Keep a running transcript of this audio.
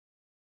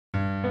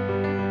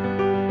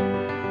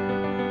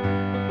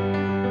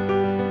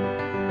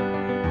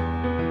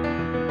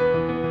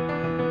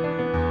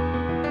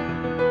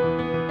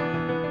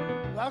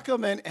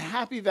welcome and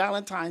happy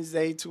Valentine's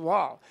Day to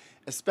all,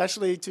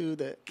 especially to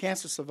the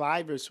cancer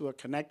survivors who are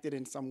connected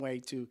in some way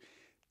to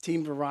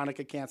Team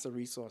Veronica Cancer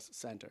Resource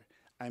Center.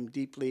 I'm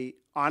deeply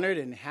honored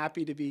and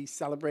happy to be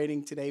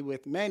celebrating today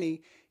with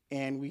many,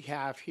 and we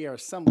have here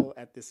assembled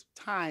at this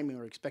time, and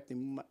we're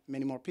expecting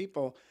many more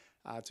people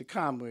to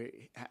come. We're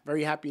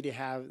very happy to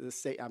have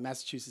the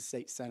Massachusetts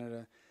State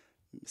Senator,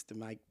 Mr.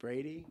 Mike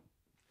Brady.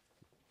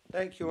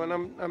 Thank you, and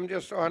I'm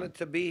just honored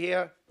to be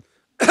here.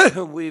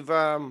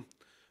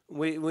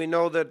 We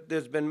know that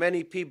there's been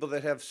many people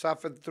that have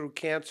suffered through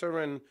cancer,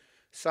 and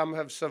some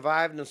have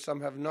survived and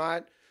some have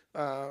not.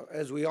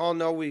 As we all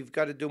know, we've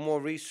got to do more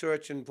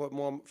research and put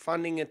more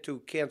funding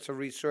into cancer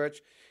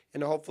research,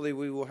 and hopefully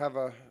we will have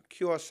a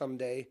cure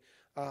someday.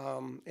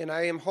 And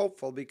I am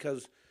hopeful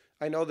because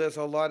I know there's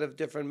a lot of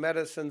different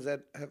medicines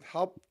that have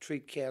helped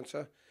treat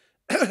cancer,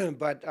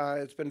 but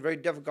it's been very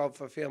difficult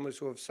for families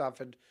who have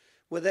suffered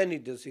with any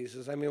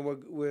diseases. I mean,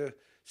 we're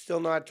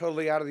still not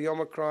totally out of the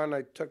Omicron.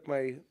 I took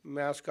my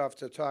mask off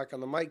to talk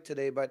on the mic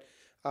today, but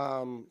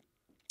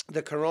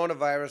the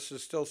coronavirus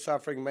is still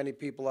suffering many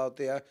people out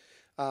there.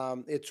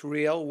 It's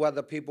real,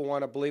 whether people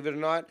want to believe it or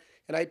not.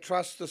 And I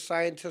trust the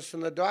scientists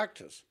and the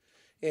doctors.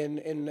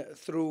 And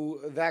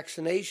through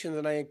vaccinations,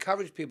 and I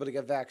encourage people to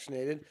get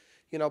vaccinated.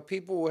 You know,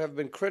 people who have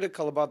been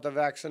critical about the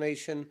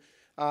vaccination,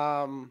 they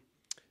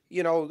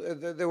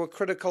were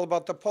critical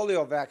about the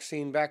polio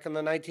vaccine back in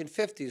the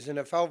 1950s. And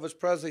if Elvis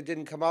Presley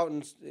didn't come out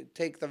and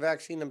take the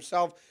vaccine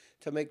himself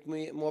to make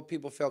more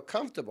people feel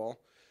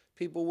comfortable,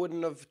 people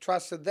wouldn't have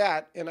trusted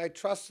that. And I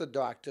trust the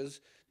doctors.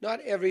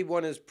 Not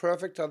everyone is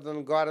perfect other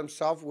than God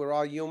himself. We're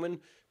all human.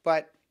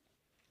 But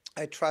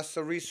I trust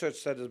the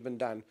research that has been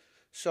done.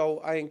 So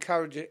I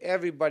encourage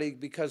everybody,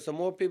 because the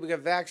more people get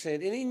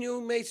vaccinated, and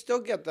you may still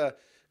get the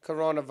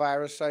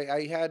coronavirus.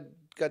 I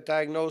got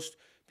diagnosed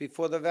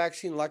before the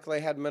vaccine. Luckily,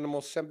 I had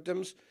minimal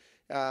symptoms.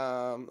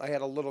 I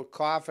had a little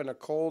cough and a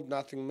cold,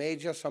 nothing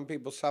major. Some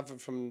people suffered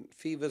from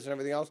fevers and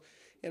everything else.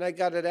 And I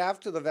got it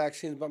after the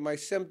vaccines, but my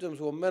symptoms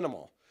were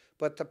minimal.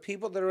 But the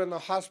people that are in the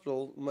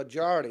hospital,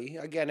 majority,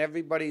 again,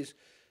 everybody's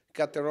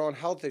got their own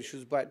health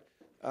issues, but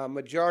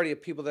majority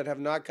of people that have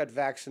not got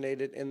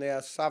vaccinated, and they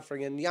are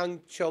suffering, and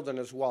young children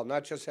as well,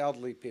 not just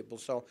elderly people.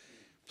 So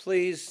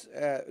please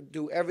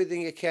do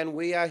everything you can.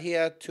 We are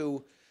here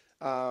to,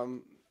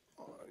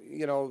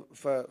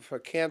 for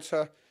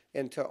cancer,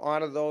 and to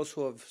honor those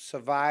who have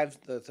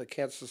survived, the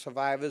cancer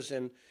survivors,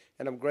 and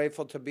I'm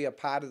grateful to be a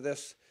part of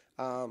this.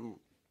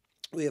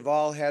 We have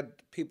all had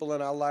people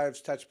in our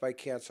lives touched by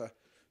cancer.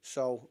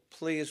 So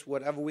please,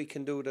 whatever we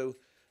can do to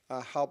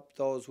help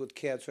those with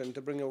cancer and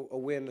to bring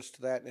awareness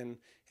to that, and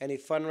any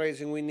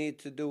fundraising we need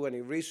to do, any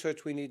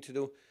research we need to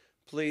do,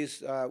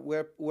 please,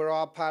 we're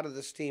all part of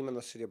this team in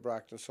the city of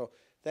Brockton. So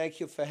thank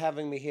you for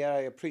having me here.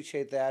 I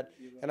appreciate that,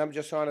 and I'm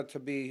just honored to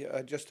be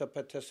just a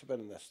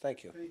participant in this.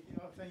 Thank you.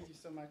 Thank you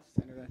so much,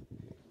 Senator.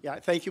 Yeah,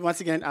 thank you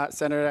once again,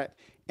 Senator.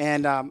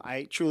 And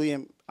I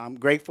truly am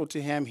grateful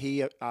to him.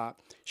 He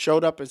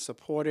showed up and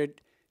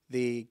supported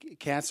the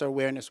cancer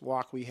awareness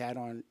walk we had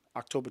on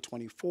October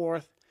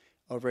 24th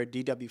over at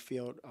DW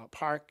Field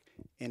Park,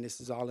 and this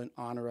is all in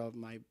honor of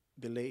my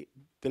belated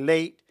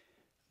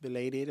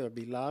or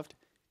beloved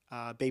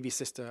baby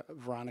sister,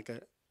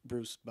 Veronica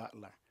Bruce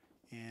Butler,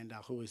 and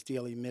who is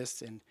dearly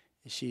missed, and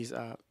she's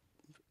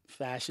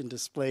fashion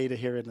displayed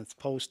here in this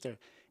poster,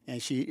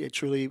 and it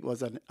truly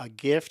was a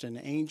gift, an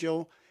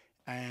angel,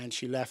 and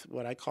she left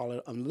what I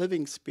call a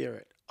living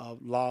spirit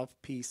of love,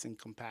 peace, and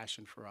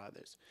compassion for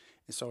others.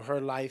 And so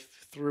her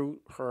life,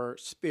 through her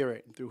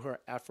spirit and through her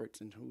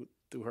efforts and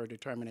through her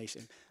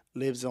determination,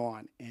 lives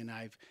on. And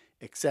I've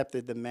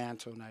accepted the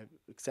mantle, and I've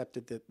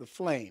accepted the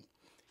flame,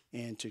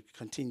 and to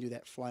continue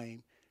that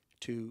flame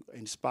to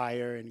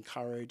inspire,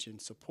 encourage,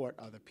 and support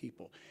other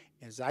people.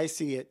 As I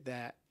see it,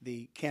 that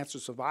the cancer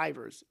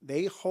survivors,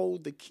 they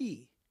hold the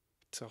key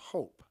to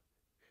hope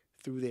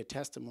through their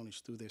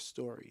testimonies, through their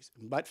stories.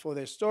 But for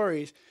their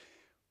stories,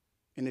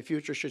 in the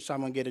future, should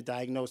someone get a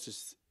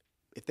diagnosis,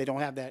 if they don't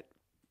have that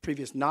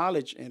previous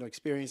knowledge and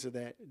experience of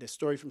the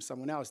story from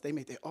someone else, they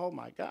may think, oh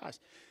my gosh,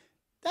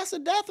 that's a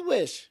death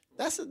wish.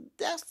 That's a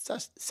death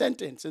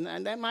sentence, and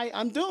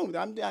I'm doomed,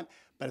 I'm done.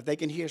 But if they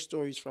can hear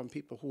stories from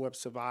people who have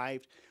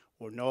survived,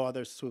 or know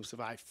others who have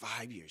survived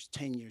 5 years,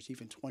 10 years,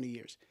 even 20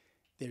 years,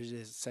 there's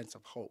a sense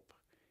of hope.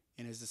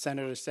 And as the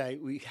senator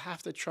said, we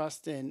have to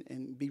trust in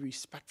and be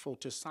respectful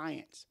to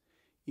science.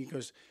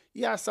 Because,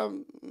 yeah,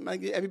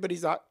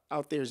 everybody's out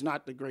there is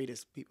not the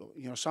greatest people.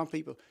 You know, some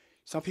people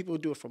will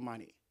do it for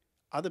money.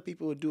 Other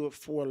people will do it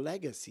for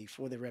legacy,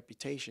 for their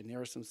reputation. There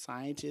are some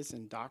scientists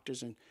and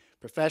doctors and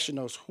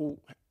professionals who,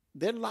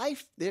 their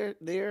life,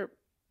 their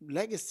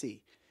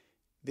legacy,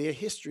 their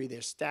history,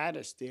 their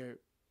status, their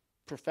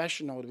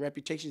professional, the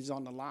reputation is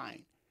on the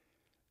line.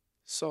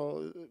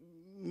 So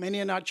many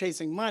are not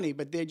chasing money,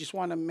 but they just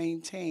want to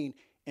maintain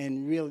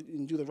and really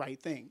do the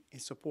right thing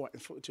and support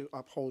and to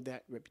uphold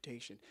that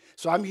reputation.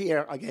 So I'm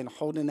here, again,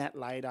 holding that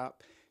light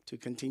up to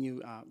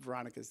continue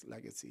Veronica's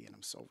legacy, and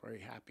I'm so very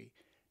happy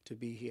to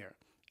be here.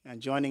 And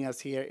joining us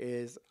here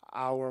is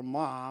our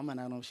mom, and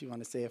I don't know if she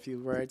want to say a few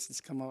words.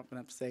 Just come up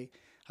and say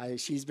hi.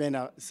 She's been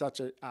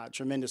such a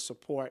tremendous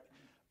support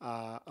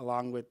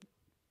along with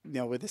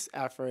with this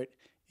effort,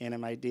 and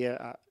my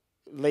dear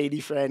lady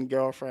friend,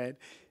 girlfriend.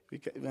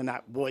 We're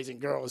not boys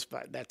and girls,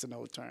 but that's an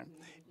old term.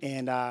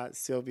 And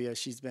Sylvia,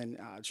 she's been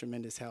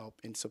tremendous help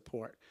and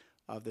support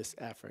of this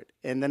effort.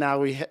 And then now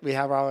we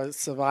have our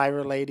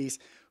survivor ladies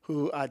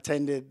who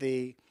attended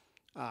the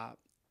uh,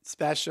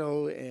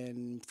 special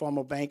and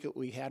formal banquet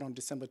we had on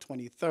December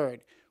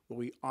 23rd, where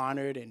we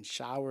honored and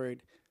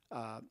showered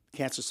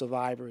cancer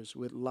survivors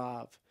with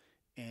love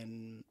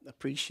and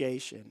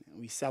appreciation.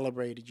 We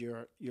celebrated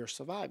your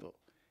survival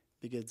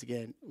because,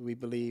 again, we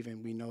believe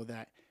and we know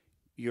that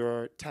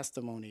your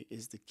testimony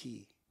is the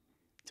key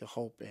to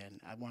hope. And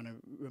I want to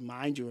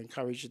remind you,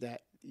 encourage you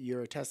that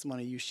your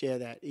testimony you share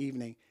that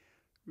evening,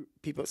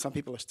 some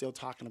people are still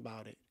talking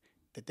about it,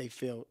 that they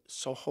feel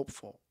so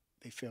hopeful,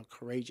 they feel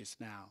courageous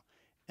now,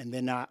 and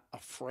they're not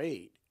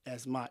afraid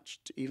as much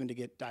even to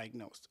get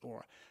diagnosed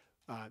or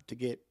to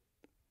get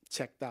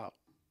checked out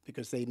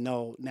because they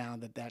know now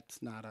that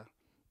that's not a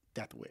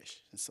death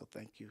wish. And so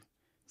thank you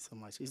so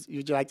much. Would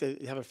you like to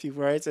have a few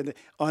words? And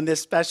on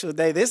this special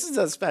day, this is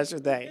a special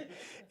day.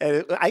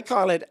 And I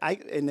call it,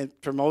 in the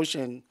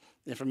promotion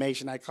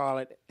information, I call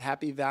it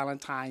Happy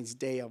Valentine's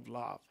Day of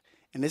Love.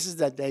 And this is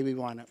that day we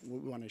want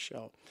to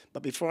show.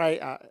 But before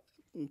I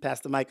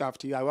pass the mic off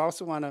to you, I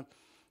also want to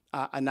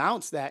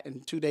announce that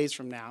in 2 days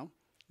from now,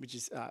 which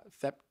is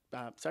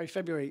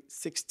February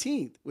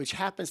 16th, which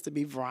happens to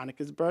be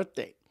Veronica's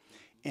birthday.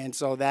 And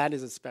so that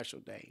is a special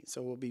day.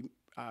 So we'll be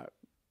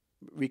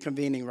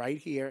reconvening right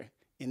here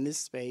in this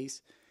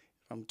space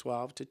from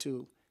 12 to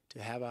 2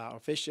 to have our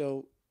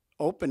official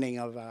opening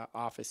of our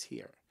office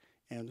here.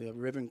 And the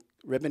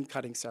ribbon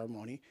cutting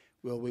ceremony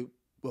will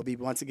be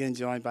once again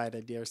joined by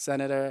the dear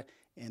senator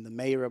and the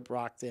mayor of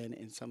Brockton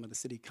and some of the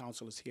city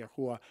councilors here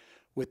who are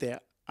with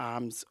their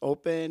arms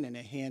open and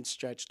their hands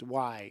stretched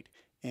wide.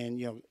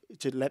 And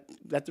to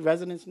let the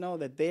residents know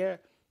that they're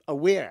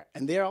aware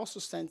and they're also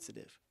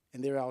sensitive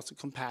and they're also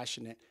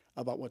compassionate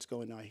about what's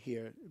going on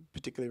here,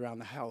 particularly around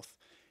the health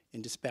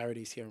and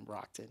disparities here in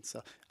Brockton.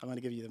 So I'm going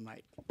to give you the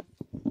mic.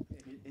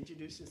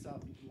 Introduce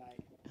yourself if you like.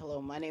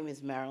 Hello, my name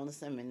is Marilyn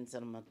Simmons,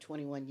 and I'm a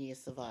 21-year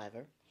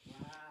survivor.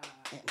 Wow.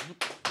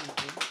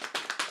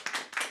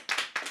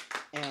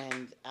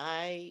 And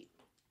I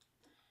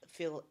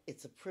feel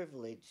it's a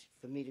privilege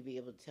for me to be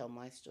able to tell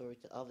my story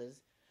to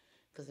others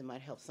because it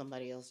might help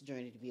somebody else's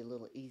journey to be a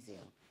little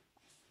easier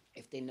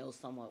if they know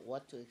somewhat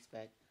what to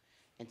expect.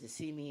 And to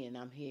see me, and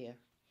I'm here,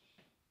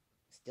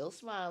 still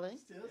smiling,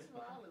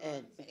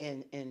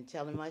 and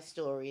telling my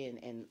story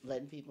and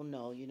letting people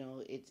know,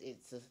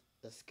 it's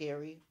a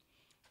scary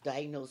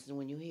diagnosis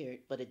when you hear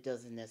it, but it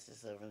doesn't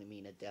necessarily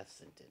mean a death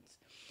sentence.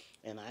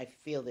 And I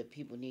feel that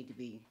people need to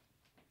be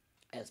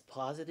as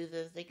positive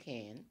as they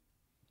can,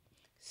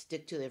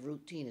 stick to their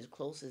routine as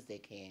close as they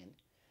can,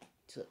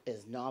 to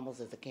as normal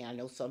as they can. I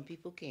know some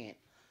people can't,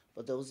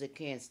 but those that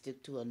can,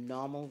 stick to a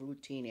normal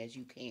routine as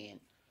you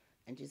can,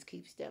 and just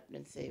keep stepping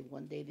and say,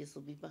 one day this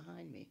will be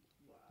behind me.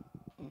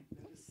 Wow.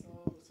 That is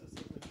so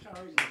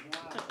encouraging.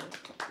 Wow.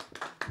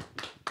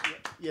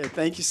 Yeah,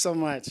 thank you so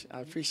much.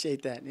 I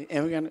appreciate that.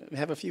 And we're going to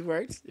have a few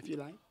words, if you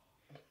like.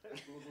 You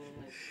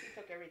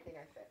took everything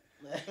I said.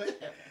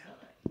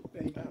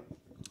 Thank you.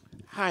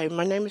 Hi,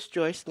 my name is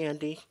Joyce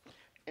Gandy,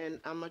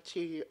 and I'm a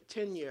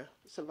 10-year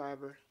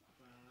survivor.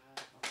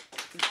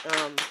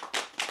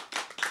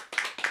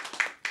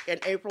 In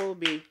April will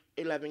be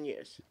 11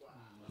 years.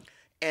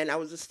 And I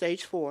was a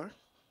stage 4,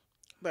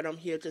 but I'm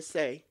here to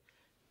say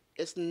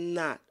it's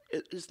not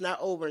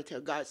over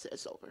until God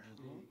says over.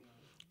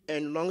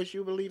 And as long as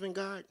you believe in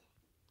God,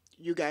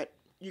 you got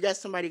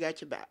somebody got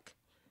your back.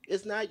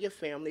 It's not your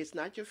family, it's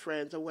not your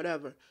friends or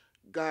whatever.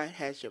 God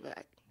has your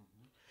back.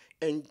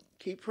 And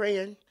keep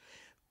praying.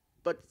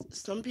 But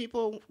some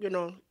people,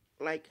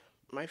 like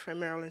my friend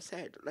Marilyn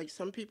said, like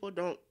some people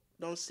don't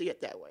see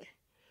it that way.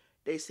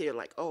 They see it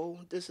like, oh,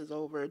 this is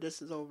over,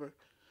 this is over.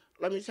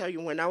 Let me tell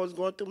you, when I was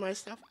going through my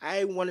stuff,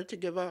 I wanted to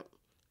give up,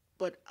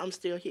 but I'm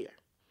still here.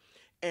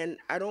 And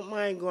I don't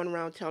mind going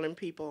around telling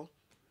people,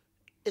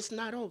 it's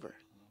not over.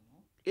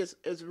 It's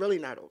really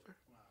not over.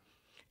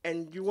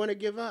 And you want to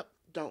give up,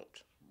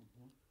 don't.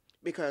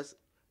 Because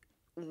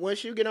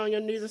once you get on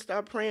your knees and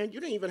start praying,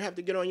 you don't even have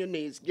to get on your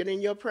knees. Get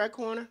in your prayer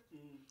corner.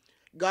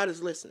 God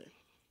is listening.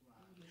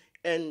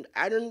 And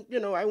I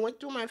went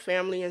through my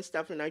family and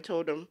stuff, and I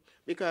told them,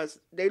 because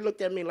they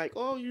looked at me like,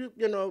 oh, you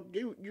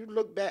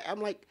look bad.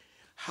 I'm like,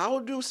 how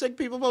do sick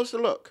people supposed to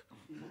look?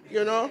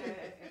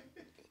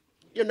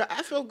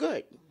 I feel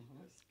good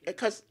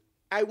because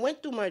I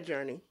went through my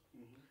journey,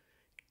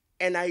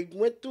 and I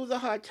went through the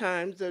hard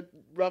times, the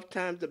rough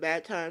times, the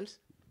bad times,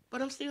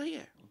 but I'm still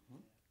here,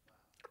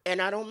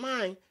 and I don't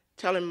mind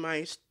telling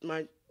my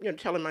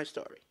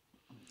story,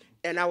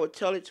 and I would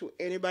tell it to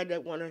anybody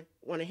that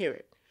wanna hear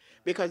it,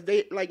 because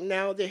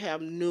now they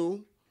have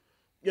new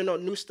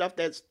stuff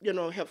that's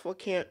helpful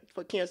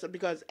for cancer,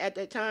 because at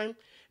that time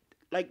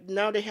like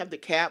now they have the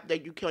cap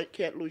that you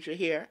can't lose your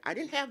hair. I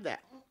didn't have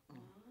that.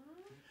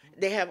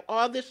 They have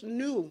all this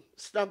new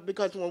stuff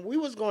because when we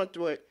was going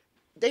through it,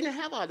 they didn't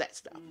have all that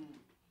stuff.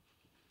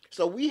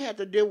 So we had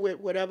to deal with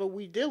whatever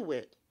we deal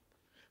with.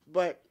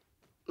 But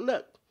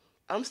look,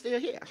 I'm still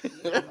here.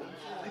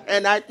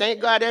 And I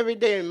thank God every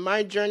day. And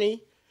my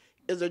journey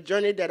is a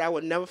journey that I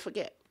will never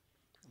forget,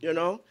 you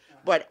know?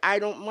 But I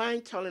don't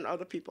mind telling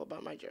other people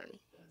about my journey.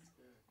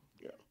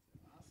 Yeah.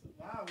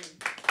 Wow.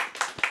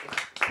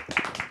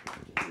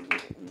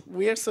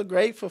 We are so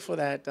grateful for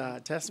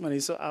that testimony,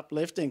 so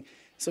uplifting.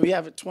 So we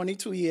have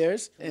 22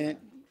 years and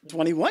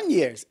 21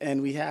 years,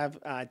 and we have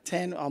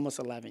 10, almost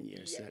 11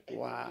 years. Yeah,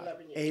 Wow.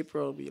 11 years.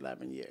 April will be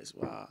 11 years.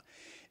 Wow.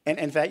 And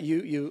in fact,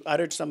 you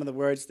uttered some of the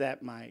words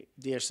that my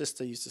dear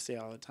sister used to say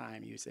all the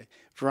time. You say,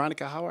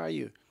 Veronica, how are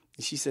you?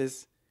 And she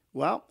says,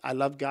 well, I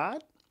love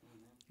God.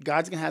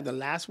 God's going to have the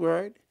last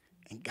word,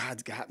 and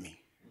God's got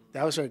me.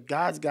 That was her,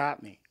 God's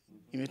got me.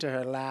 Even to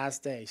her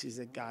last day, she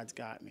said, God's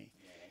got me.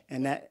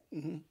 And that,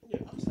 Yeah,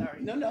 I'm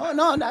sorry.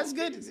 no, that's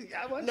good.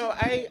 No,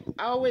 I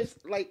always,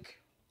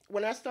 like,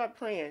 when I start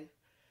praying,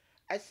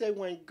 I say,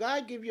 when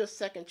God give you a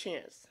second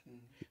chance,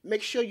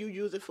 make sure you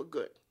use it for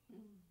good.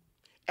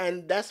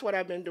 And that's what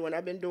I've been doing.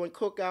 I've been doing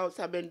cookouts.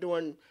 I've been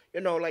doing,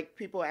 like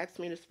people ask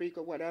me to speak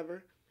or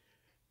whatever.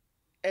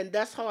 And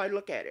that's how I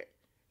look at it.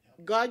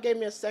 God gave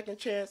me a second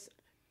chance,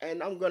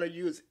 and I'm going to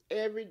use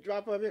every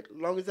drop of it as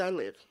long as I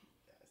live.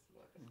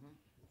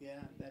 Yeah,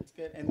 that's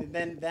good. And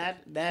then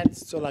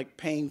that's so like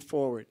paying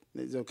forward.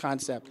 There's a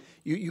concept.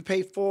 You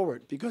pay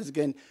forward because,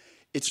 again,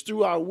 it's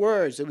through our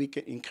words that we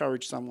can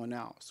encourage someone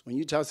else. When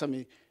you tell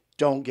somebody,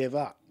 don't give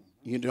up,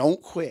 you don't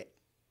quit.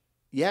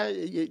 Yeah,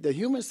 the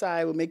human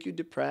side will make you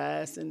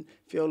depressed and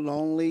feel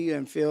lonely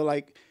and feel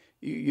like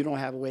you don't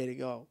have a way to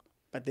go.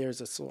 But there's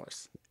a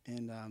source.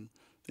 And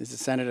as the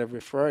senator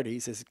referred to, he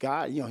says,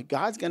 God,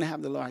 God's going to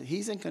have the Lord.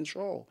 He's in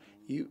control.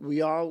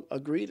 We all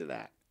agree to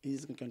that.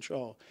 He's in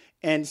control.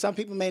 And some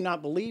people may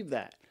not believe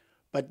that.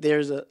 But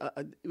there's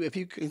if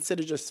you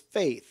consider just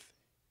faith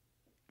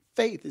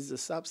is the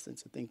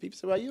substance of things. People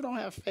say, well, you don't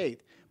have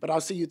faith, but I'll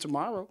see you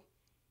tomorrow.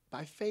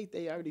 By faith,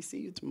 they already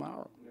see you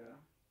tomorrow. Yeah.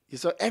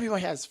 So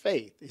everyone has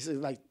faith. This is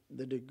like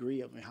the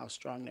degree of how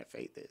strong that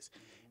faith is.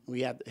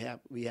 We have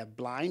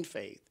blind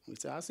faith. We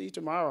say, I'll see you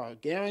tomorrow. I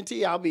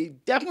guarantee I'll be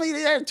definitely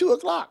there at 2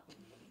 o'clock.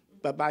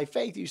 But by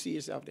faith, you see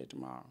yourself there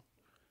tomorrow.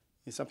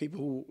 And some people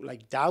who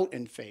like doubt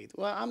in faith.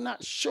 Well, I'm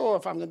not sure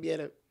if I'm going to be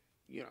able to,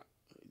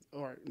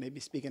 or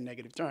maybe speak in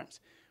negative terms.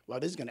 Well,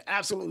 this is going to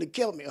absolutely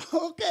kill me.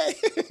 Okay.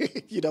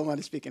 You don't want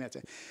to speak in that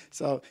term.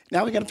 So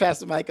now we're going to pass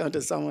the mic on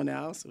to someone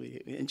else.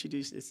 We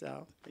introduce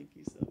yourself. Thank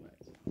you so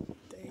much.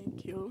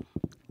 Thank you.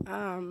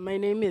 My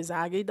name is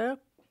Agida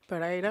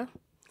Pereira.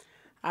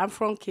 I'm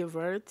from Cape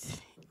Verde.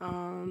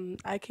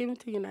 I came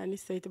to the United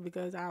States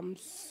because I'm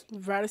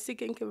very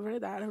sick in Cape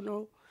Verde. I don't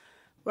know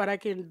what I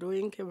can do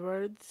in Cape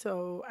Verde.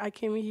 So I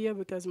came here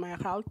because my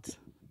health.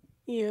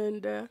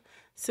 And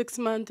 6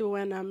 months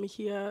when I'm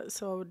here,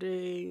 so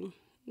they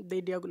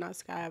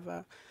diagnosed I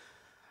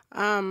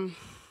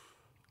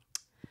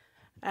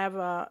have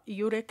a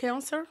urine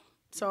cancer.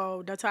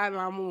 So that time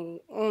I'm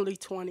only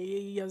 28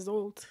 years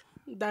old.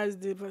 That's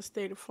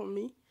devastating for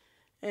me.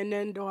 And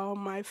then all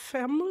my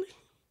family.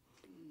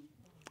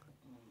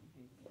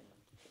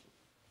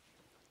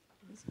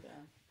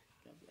 God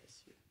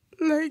bless you.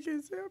 Like I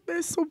said,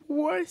 been so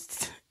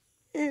worst.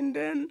 And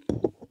then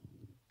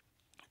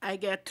I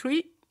get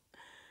treated.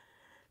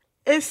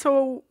 It's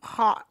so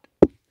hard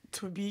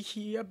to be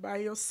here by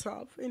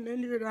yourself, and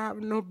then you don't have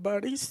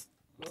nobody.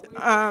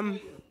 Veronica's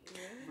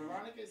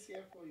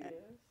here for you.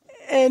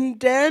 And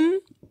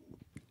then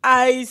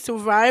I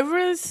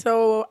survived.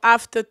 So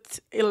after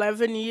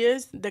 11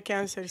 years, the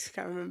cancer is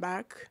coming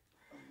back.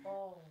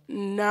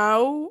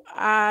 Now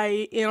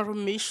I in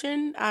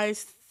remission.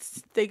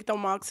 Take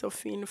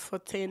tamoxifen for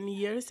 10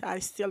 years. I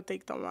still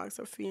take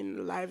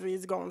tamoxifen. Life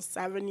is gone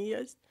 7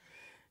 years.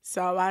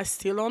 So I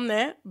still on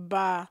that,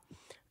 but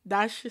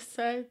that she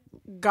said,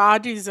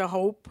 God is a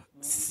hope.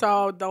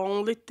 So the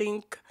only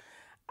thing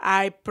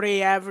I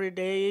pray every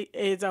day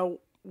is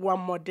one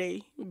more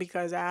day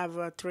because I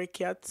have 3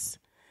 kids.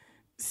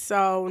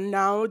 So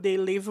now they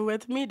live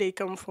with me. They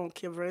come from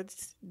Cape Verde.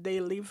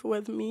 They live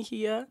with me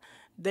here.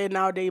 They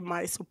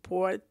my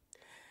support.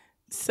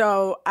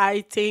 So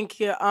I think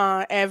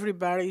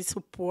everybody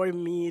support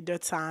me the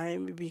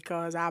time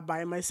because I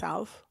by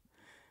myself.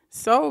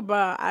 So,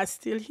 but I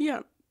still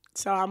here.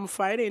 So I'm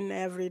fighting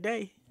every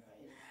day.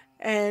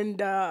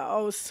 And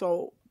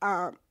also,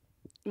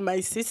 my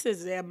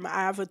sisters, I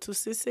have 2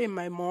 sisters, and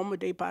my mom,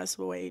 they passed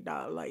away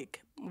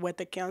like with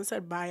the cancer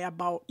by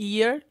about a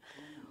year,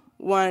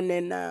 one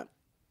and the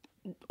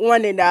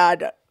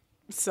other.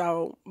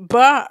 So,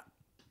 but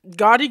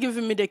God is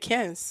giving me the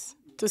chance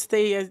to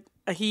stay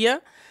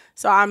here.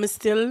 So I'm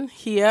still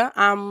here.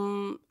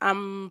 I'm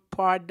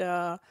part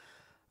of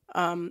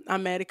the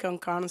American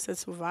Cancer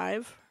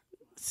Survive.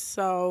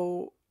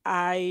 So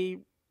I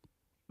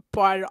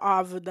part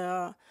of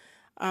the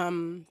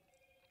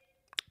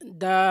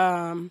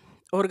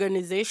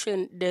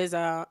organization. There's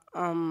a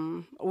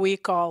we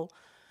call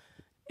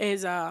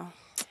is a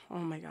oh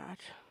my god,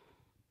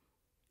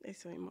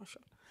 it's so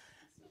emotional.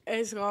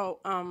 It's called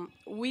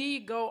we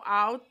go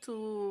out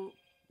to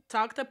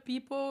talk to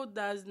people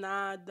that's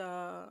not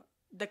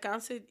the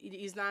concept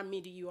is not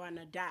meaning you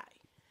wanna die.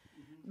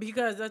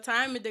 Because the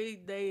time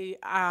they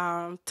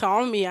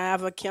told me I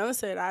have a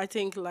cancer, I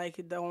think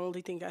like the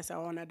only thing I said, I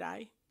wanna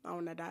die. I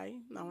wanna die.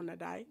 I wanna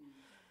die.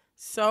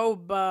 So,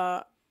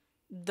 but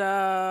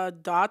the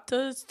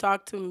doctors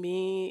talk to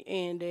me,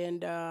 and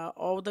then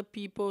all the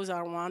peoples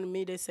around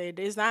me, they say,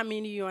 "Does not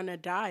mean you wanna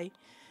die,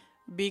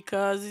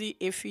 because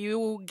if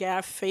you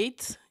get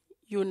faith,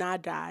 you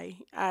not die."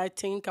 I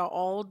think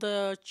all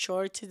the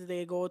churches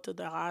they go to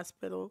the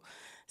hospital,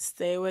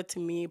 stay with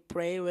me,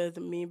 pray with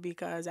me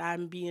because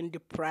I'm being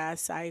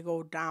depressed. I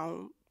go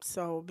down.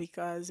 So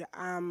because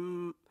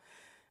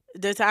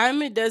the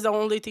time that's the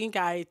only thing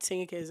I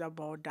think is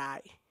about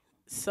die.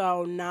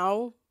 So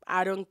now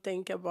I don't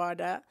think about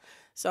that.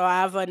 So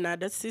I have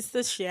another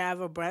sister. She have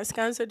a breast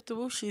cancer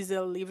too. She's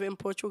live in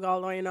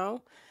Portugal right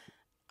now.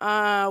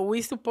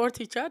 We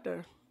support each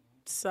other.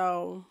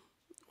 So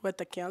with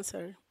the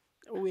cancer,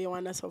 we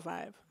want to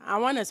survive. I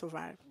want to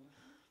survive.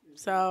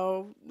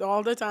 So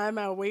all the time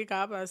I wake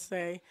up, I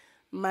say,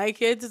 my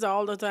kids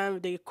all the time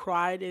they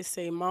cry. They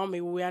say, "Mommy,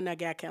 we are not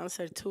get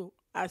cancer too."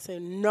 I say,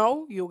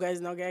 "No, you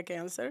guys not get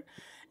cancer.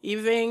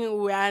 Even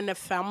we are in a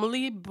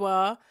family,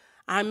 but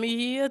I'm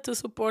here to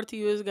support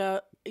you.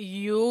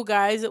 You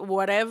guys,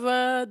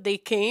 whatever they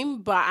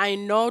came, but I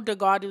know the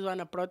God is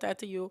gonna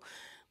protect you.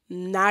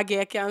 Not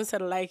get cancer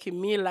like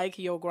me, like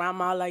your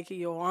grandma, like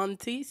your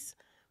aunties,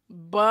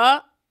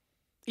 but."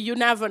 You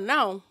never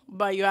know,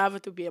 but you have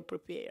to be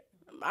prepared.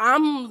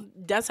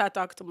 That's how I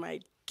talk to my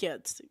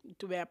kids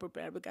to be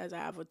prepared because I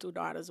have two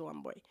daughters,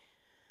 one boy.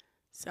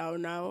 So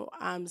now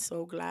I'm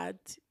so glad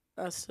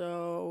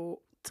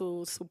so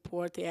to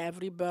support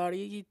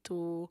everybody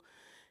to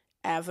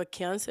have a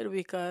cancer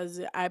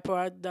because I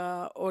part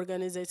the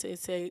organization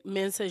say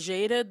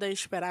Mensageira da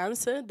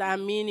Esperança. That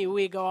means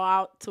we go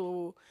out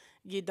to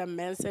give the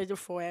message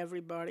for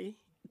everybody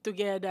to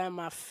get them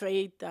a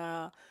faith,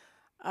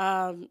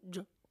 um,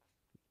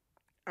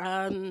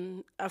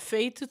 a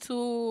faith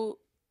to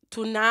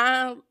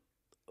not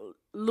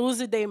lose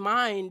their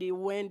mind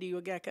when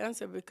you get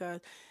cancer because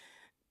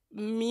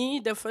me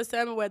the first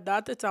time when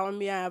doctor told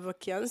me I have a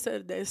cancer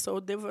they so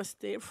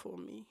devastated for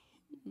me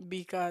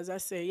because I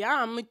say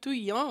yeah I'm too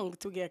young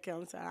to get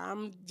cancer,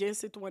 I'm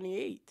just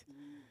 28.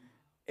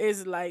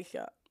 It's like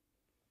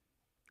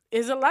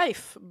it's a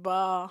life,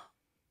 but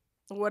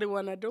what do you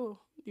want to do?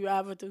 You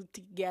have to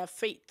get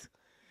faith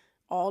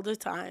all the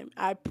time.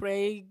 I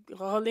pray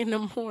all in the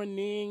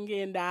morning,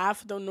 in the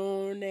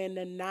afternoon, and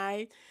the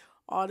night.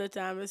 All the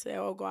time I say,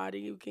 "Oh God,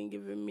 you can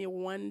give me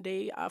one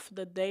day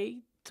after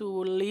day to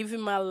live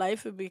my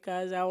life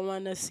because I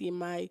want to see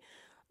my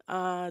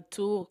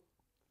two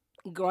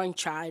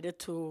grandchild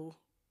to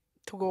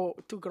go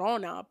to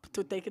grown up,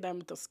 to take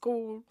them to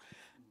school,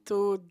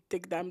 to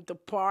take them to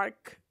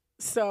park."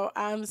 So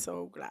I'm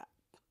so glad.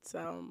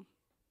 So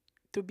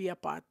to be a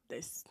part of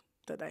this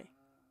today.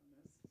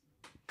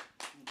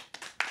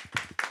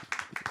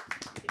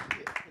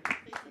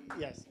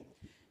 Yes.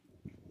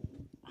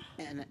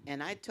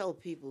 And I tell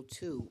people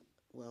too,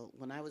 well,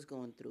 when I was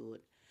going through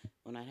it,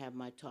 when I have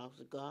my talks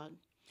with God,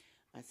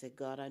 I said,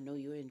 God, I know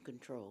you're in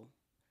control.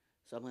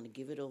 So I'm going to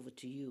give it over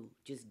to you.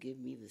 Just give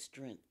me the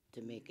strength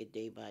to make it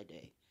day by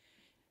day.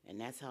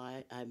 And that's how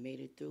I made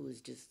it through,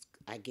 is just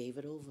I gave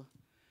it over.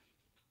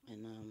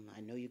 And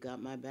I know you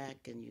got my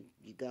back and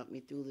you got me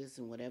through this,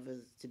 and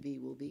whatever's to be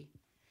will be.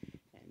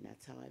 And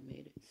that's how I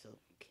made it. So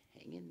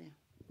hang in there.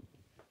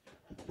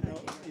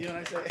 No, you know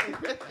what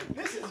I say?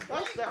 This is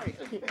I'm sorry.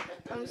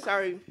 I'm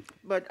sorry,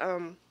 but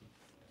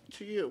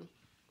to you,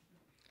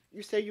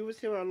 you say you was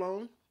here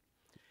alone,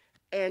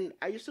 and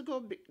I used to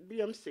go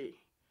BMC,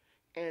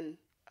 and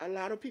a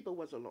lot of people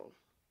was alone,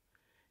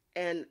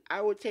 and I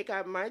would take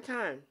out my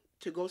time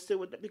to go sit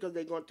with them because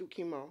they're going through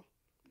chemo.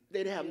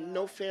 They didn't have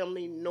no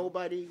family,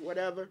 nobody,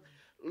 whatever.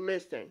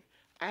 Listen,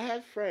 I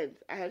had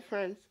friends. I had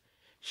friends.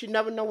 She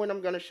never know when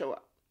I'm gonna show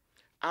up.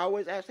 I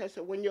always ask her, I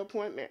said, when your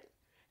appointment?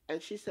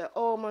 And she said,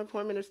 oh, my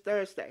appointment is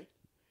Thursday.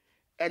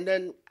 And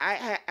then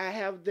I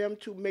have them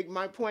to make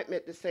my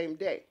appointment the same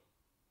day.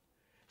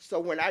 So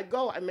when I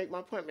go, I make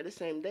my appointment the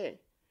same day.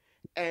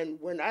 And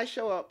when I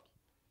show up,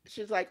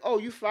 she's like, oh,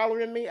 you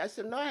following me? I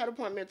said, no, I had an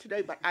appointment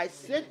today, but I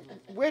sit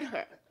with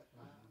her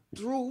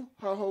through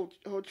her whole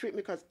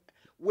treatment because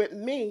with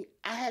me,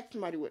 I had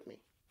somebody with me.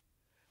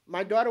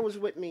 My daughter was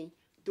with me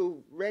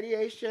through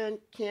radiation,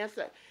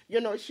 cancer.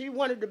 You know, she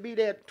wanted to be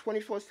there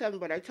 24/7,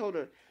 but I told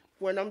her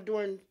when I'm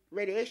doing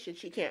radiation,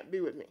 she can't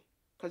be with me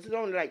because it's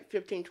only like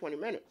 15, 20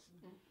 minutes.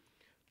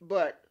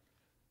 But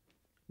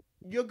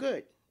you're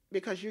good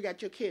because you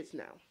got your kids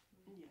now.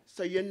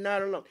 So you're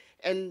not alone.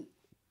 And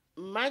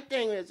my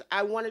thing is,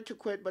 I wanted to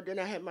quit, but then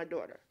I had my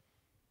daughter.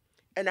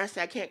 And I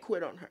said, I can't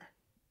quit on her.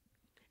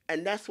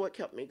 And that's what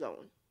kept me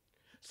going.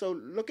 So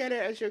look at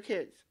it as your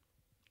kids.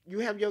 You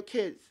have your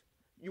kids.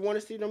 You want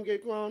to see them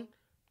get grown?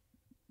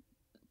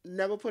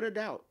 never put a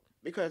doubt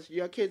because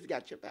your kids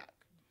got your back.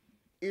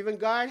 Even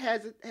God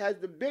has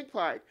the big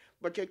part,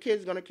 but your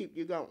kids gonna keep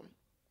you going,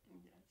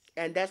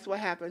 and that's what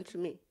happened to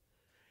me.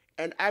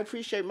 And I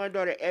appreciate my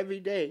daughter every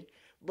day,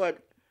 but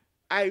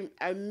I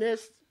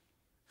missed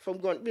from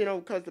going,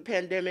 because the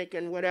pandemic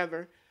and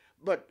whatever.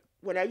 But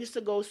when I used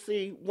to go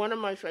see one of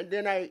my friends,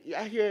 then I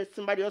hear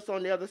somebody else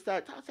on the other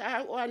side. I say,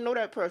 I know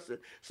that person.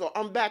 So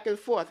I'm back and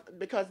forth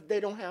because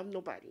they don't have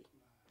nobody.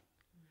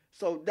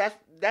 So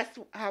that's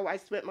how I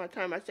spent my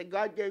time. I said,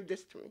 God gave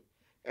this to me,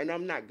 and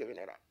I'm not giving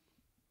it up.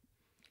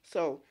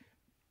 So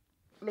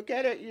look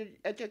at it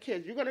at your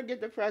kids. You're gonna get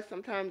depressed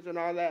sometimes and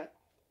all that,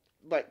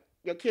 but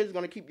your kids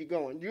gonna keep you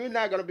going. You're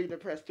not gonna be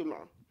depressed too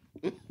long.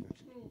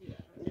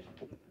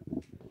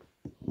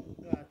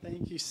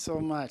 Thank you so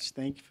much.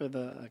 Thank you for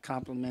the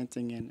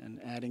complimenting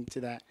and adding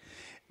to that.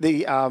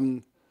 The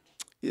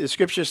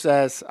scripture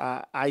says,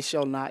 I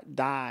shall not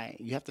die.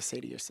 You have to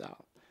say to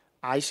yourself,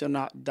 I shall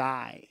not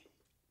die,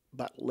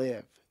 but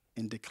live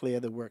and declare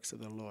the works of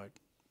the Lord,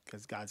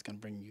 because God's going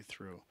to bring you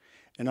through.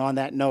 And on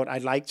that note,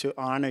 I'd like to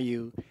honor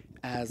you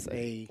as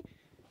a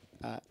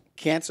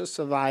cancer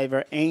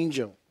survivor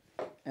angel.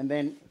 And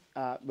then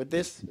with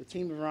this, the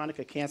Team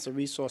Veronica Cancer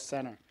Resource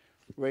Center,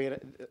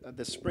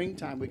 the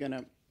springtime, we're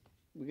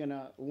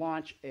gonna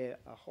launch a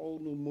whole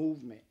new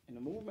movement, and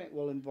the movement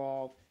will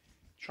involve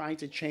trying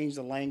to change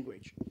the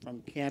language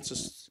from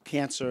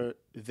cancer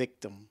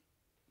victim.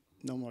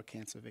 No more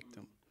cancer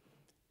victim.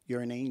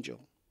 You're an angel.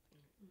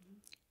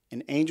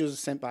 And angels are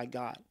sent by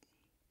God.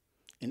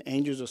 And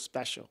angels are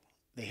special.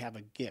 They have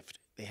a gift.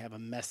 They have a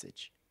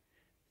message.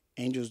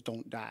 Angels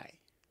don't die.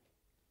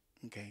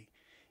 Okay?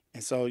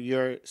 And so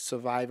you're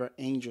survivor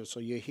angel, so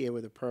you're here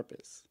with a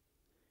purpose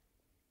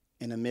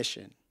and a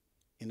mission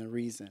and a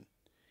reason.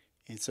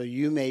 And so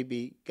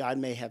God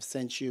may have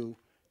sent you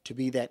to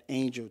be that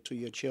angel to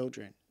your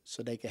children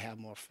so they can have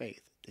more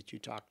faith that you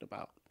talked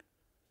about,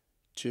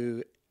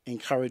 to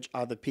encourage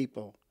other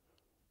people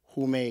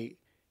who may,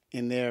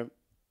 in their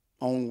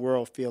own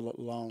world, feel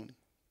alone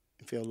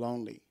and feel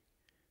lonely.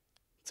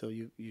 So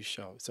you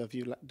show. So if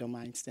you don't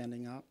mind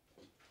standing up.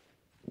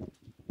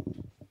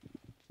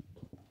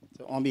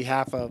 So on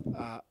behalf of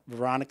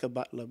Veronica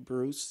Butler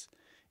Bruce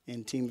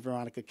and Team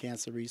Veronica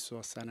Cancer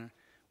Resource Center,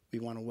 we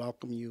want to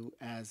welcome you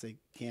as a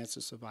cancer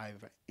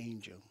survivor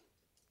angel.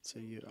 So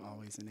you're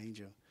always an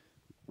angel.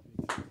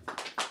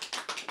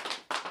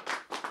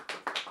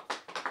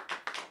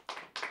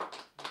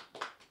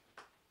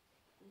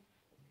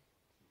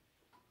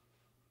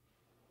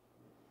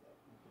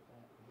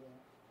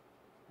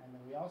 And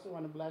then we also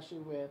want to bless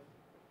you with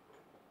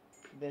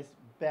this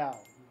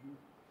bell.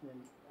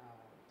 And,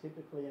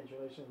 typically in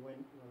tradition, when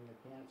the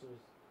cancer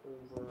is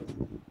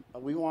over,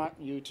 we want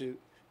you to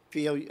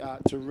feel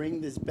to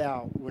ring this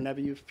bell whenever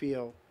you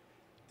feel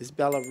this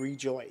bell of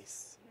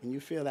rejoice. When you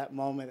feel that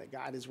moment that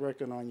God is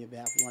working on your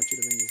behalf, we want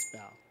you to ring this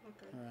bell.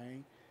 Okay. All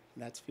right?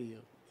 That's for you.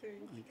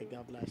 Okay,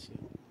 God bless you.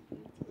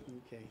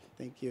 Okay,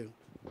 thank you.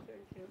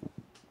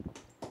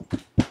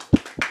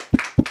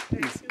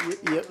 Thank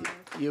you.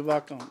 You're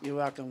welcome. You're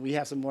welcome. We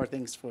have some more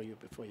things for you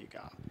before you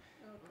go.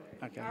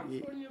 Okay.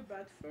 I'm from New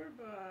Bedford,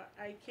 but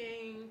I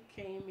came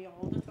here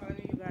all the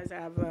time. You guys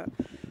have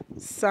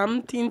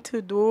something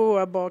to do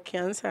about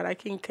cancer. I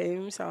can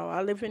came, so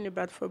I live in New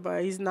Bedford,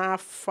 but it's not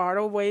far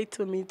away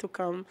to me to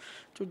come,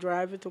 to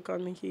drive, to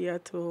come here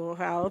to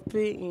help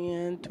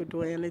and to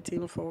do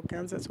anything for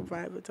cancer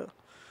survivors.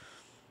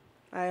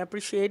 I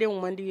appreciate it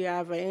when you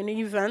have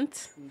any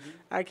event.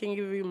 I can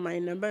give you my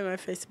number, my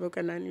Facebook,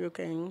 and then you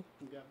can,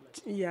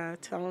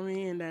 tell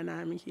me, and then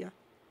I'm here.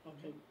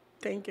 Okay.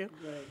 Thank you.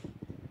 Great.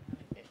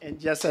 And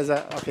just as you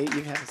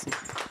can have a seat.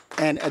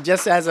 And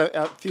just as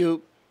a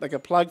few, like a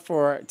plug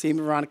for Team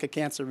Veronica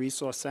Cancer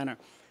Resource Center,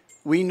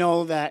 we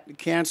know that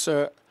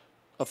cancer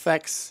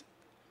affects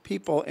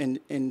people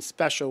in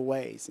special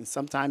ways. And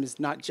sometimes it's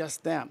not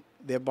just them,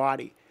 their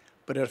body,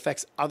 but it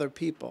affects other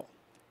people.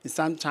 And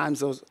sometimes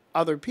those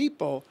other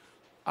people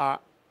are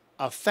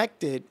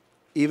affected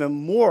even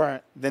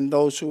more than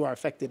those who are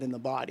affected in the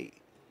body.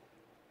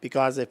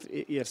 Because if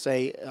you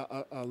say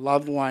a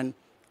loved one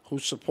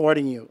who's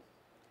supporting you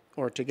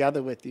or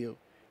together with you,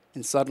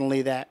 and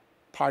suddenly that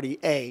party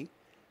A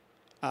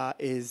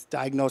is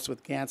diagnosed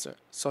with cancer.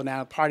 So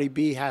now party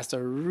B has to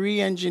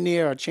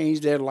re-engineer or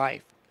change their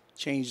life,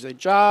 change their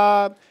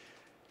job,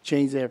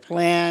 change their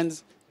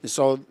plans. And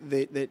so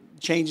the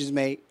changes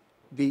may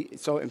be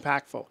so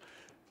impactful.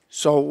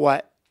 So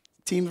what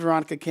Team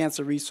Veronica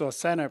Cancer Resource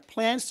Center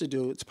plans to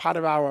do, it's part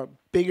of our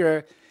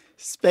bigger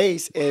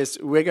space, is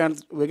we're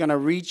gonna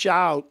reach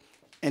out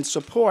and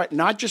support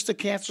not just the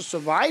cancer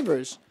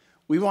survivors,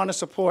 we want to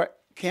support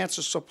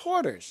cancer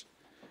supporters.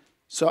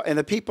 So, and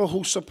the people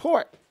who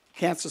support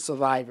cancer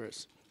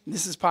survivors.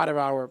 This is part of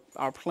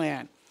our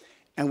plan.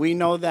 And we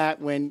know that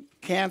when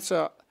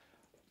cancer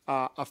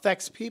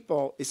affects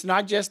people, it's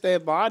not just their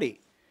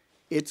body.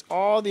 It's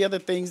all the other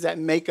things that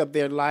make up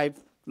their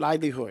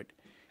livelihood.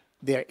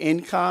 Their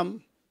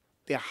income,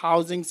 their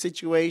housing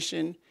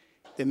situation,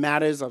 the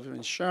matters of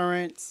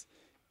insurance,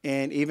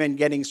 and even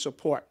getting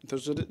support.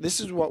 So this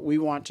is what we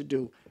want to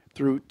do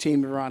through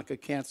Team Veronica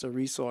Cancer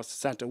Resource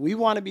Center. We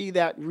want to be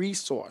that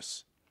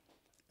resource.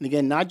 And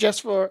again, not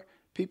just for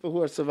people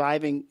who are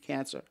surviving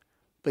cancer,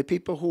 but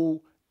people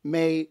who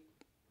may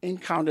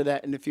encounter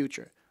that in the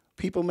future.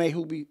 People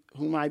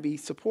who might be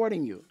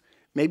supporting you.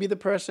 Maybe the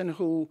person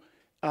who,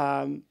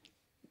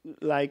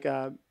 like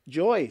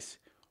Joyce,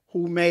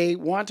 who may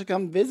want to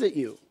come visit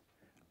you,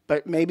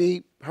 but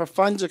maybe her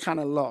funds are kind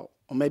of low,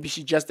 or maybe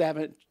she just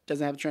doesn't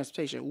have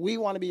transportation. We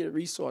want to be a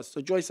resource.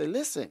 So Joyce said,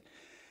 listen,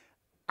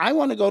 I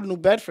want to go to New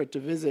Bedford to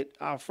visit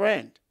our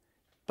friend,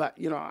 but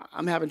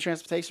I'm having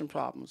transportation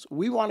problems.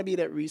 We want to be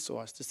that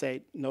resource to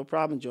say, no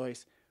problem,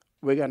 Joyce.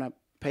 We're going to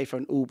pay for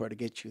an Uber to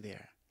get you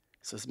there.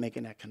 So it's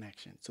making that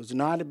connection. So it's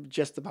not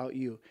just about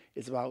you.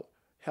 It's about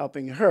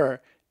helping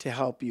her to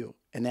help you.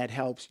 And that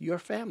helps your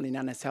family,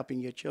 now that's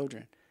helping your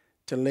children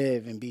to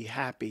live and be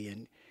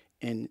happy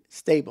and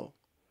stable.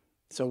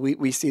 So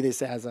we see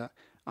this as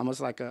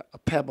almost like a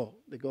pebble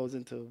that goes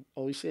into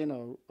ocean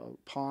or a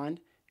pond,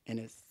 and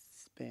it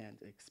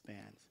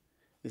expands.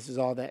 This is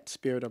all that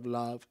spirit of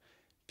love,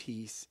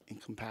 peace,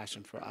 and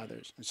compassion for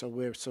others. And so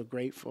we're so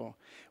grateful.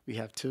 We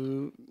have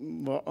 2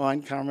 more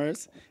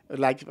on-comers.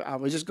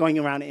 We're just going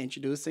around and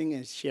introducing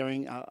and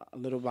sharing a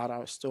little about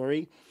our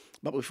story.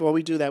 But before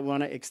we do that, we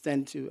want to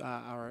extend to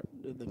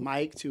the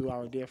mic to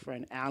our dear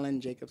friend Alan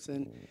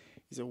Jacobson.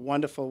 He's a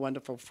wonderful,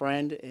 wonderful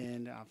friend,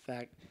 and in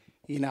fact,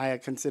 he and I are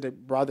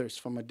considered brothers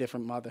from a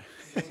different mother.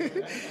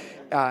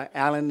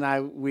 Alan and I,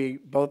 we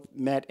both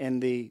met in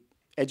the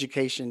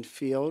education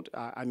field.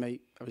 I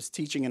was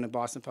teaching in the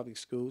Boston Public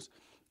Schools,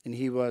 and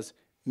he was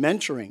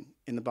mentoring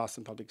in the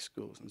Boston Public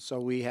Schools. And so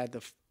we had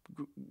the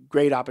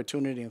great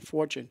opportunity and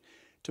fortune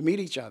to meet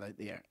each other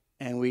there.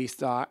 And we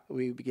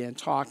began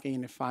talking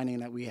and finding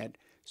that we had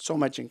so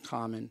much in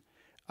common,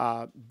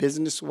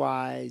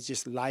 business-wise,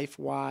 just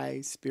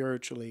life-wise,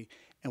 spiritually.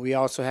 And we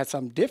also had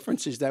some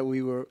differences that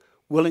we were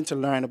willing to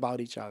learn about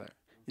each other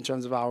in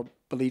terms of our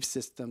belief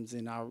systems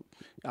and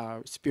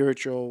our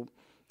spiritual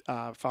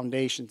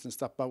foundations and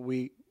stuff. But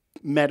we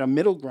met a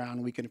middle ground,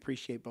 and we can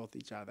appreciate both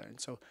each other.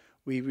 And so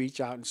we reach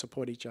out and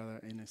support each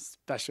other in a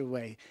special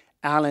way.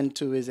 Alan,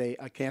 too, is a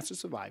cancer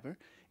survivor,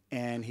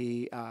 and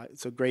he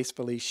so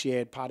gracefully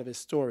shared part of his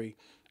story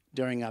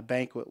during a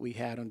banquet we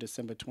had on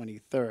December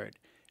 23rd.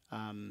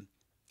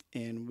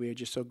 And we're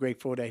just so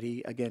grateful that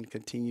he, again,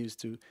 continues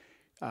to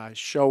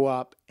show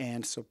up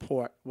and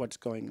support what's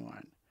going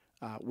on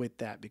with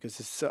that. Because,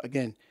 it's,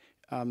 again,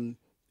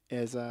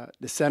 as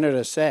the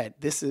senator said,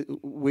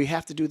 we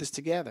have to do this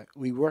together.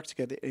 We work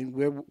together, and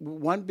we're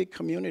one big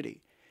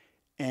community.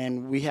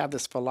 And we have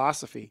this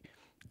philosophy,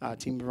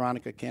 Team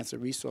Veronica Cancer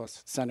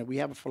Resource Center, we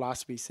have a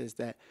philosophy that says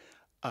that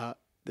a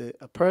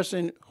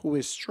person who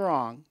is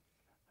strong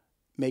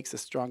makes a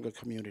stronger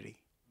community.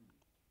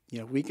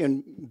 We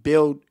can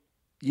build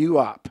you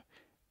up,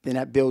 then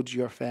that builds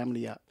your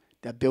family up,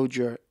 that builds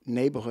your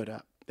neighborhood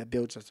up, that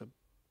builds us a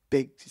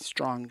big,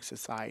 strong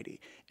society.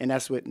 And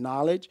that's with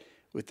knowledge,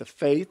 with the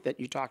faith that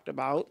you talked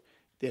about.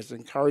 There's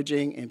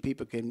encouraging, and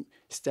people can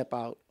step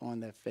out on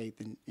that faith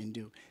and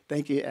do.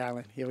 Thank you,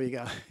 Alan. Here we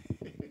go.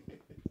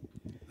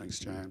 Thanks,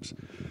 James.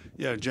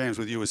 Yeah, James,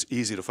 with you, it's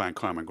easy to find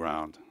common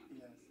ground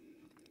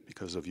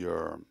because of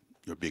your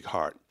big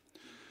heart.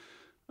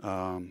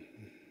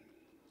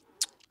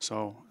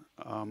 So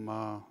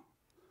I'm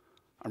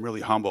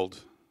really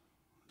humbled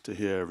to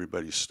hear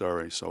everybody's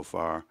story so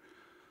far,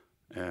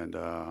 and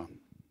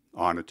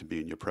honored to be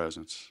in your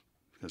presence,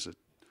 because it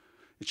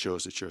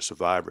shows that you're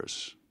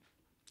survivors,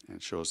 and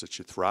it shows that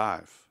you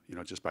thrive,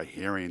 just by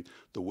hearing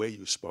the way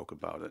you spoke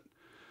about it.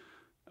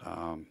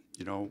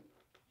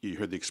 You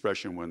heard the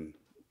expression, when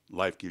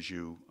life gives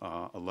you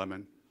a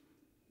lemon,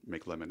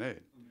 make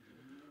lemonade.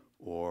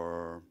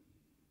 Or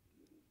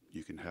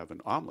you can have an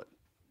omelet,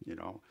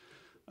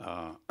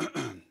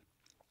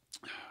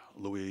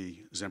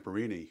 Louis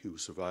Zamperini, who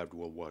survived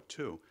World War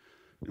II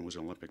and was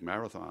an Olympic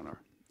marathoner,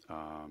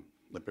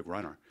 Olympic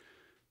runner,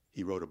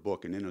 he wrote a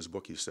book, and in his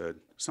book he said,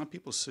 some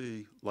people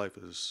see life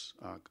as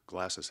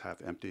glass is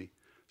half empty.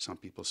 Some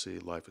people see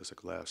life as a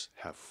glass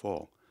half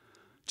full.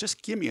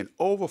 Just give me an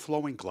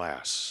overflowing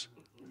glass.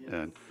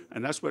 Yes.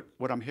 And that's what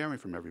I'm hearing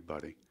from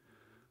everybody.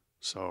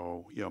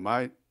 So,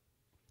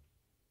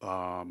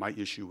 my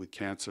issue with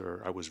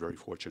cancer, I was very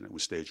fortunate. It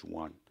was stage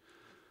 1.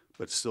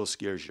 But it still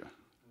scares you.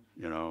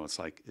 It's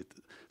like,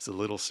 it's a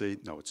little C.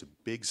 No, it's a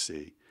big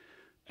C.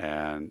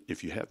 And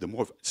if you have,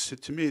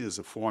 to me, there's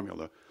a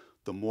formula.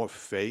 The more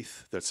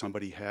faith that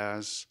somebody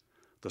has,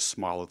 the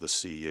smaller the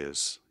C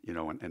is,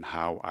 and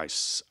how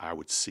I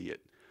would see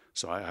it.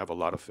 So I have a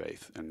lot of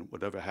faith, and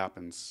whatever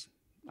happens,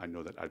 I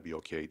know that I'd be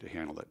okay to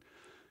handle it.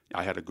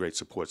 I had a great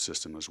support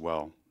system as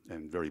well,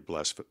 and very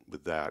blessed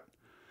with that.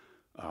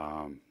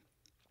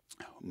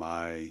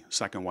 My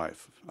second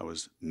wife, I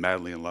was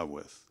madly in love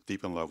with,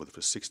 deep in love with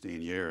for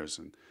 16 years,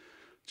 and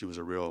she was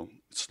a real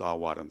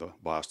stalwart in the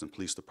Boston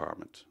Police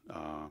Department.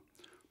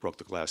 Broke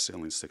the glass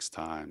ceiling 6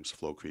 times,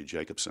 Flo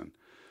Creed-Jacobson,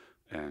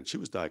 and she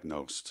was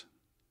diagnosed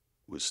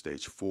with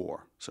stage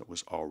 4, so it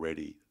was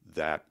already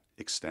that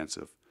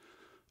extensive.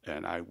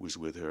 And I was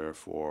with her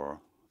for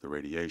the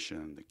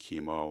radiation, the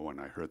chemo, and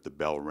I heard the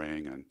bell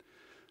ring. And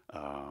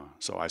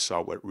so I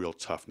saw what real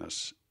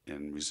toughness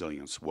and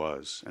resilience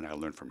was. And I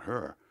learned from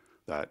her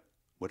that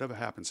whatever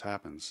happens,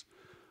 happens.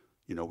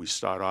 You know, we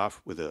start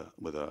off with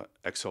a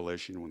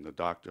exhalation when the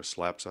doctor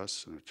slaps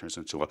us, and it turns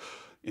into a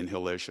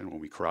inhalation when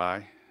we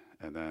cry.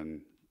 And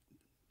then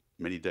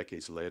many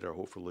decades later,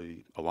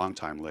 hopefully a long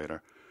time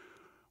later,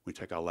 we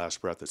take our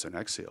last breath as an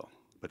exhale.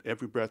 But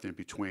every breath in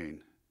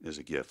between is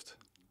a gift.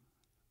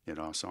 You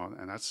know, so,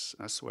 and that's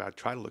the way I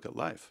try to look at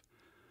life.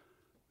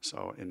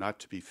 So, and not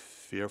to be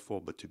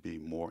fearful, but to be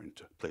more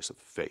into a place of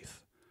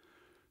faith.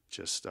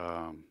 Just,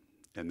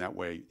 and that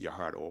way your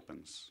heart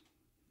opens.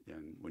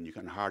 And when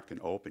your heart can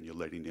open, you're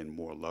letting in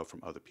more love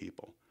from other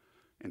people.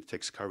 And it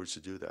takes courage to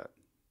do that.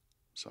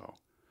 So,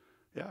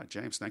 yeah,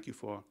 James, thank you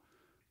for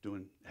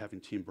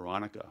having Team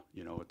Veronica.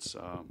 You know, it's,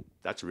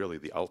 that's really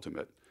the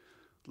ultimate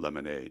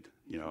lemonade,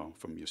 you know,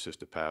 from your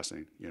sister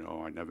passing. You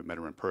know, I never met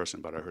her in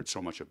person, but I heard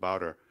so much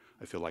about her.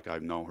 I feel like I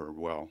know her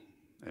well.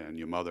 And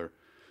your mother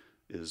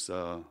is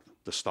the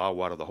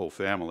stalwart of the whole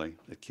family.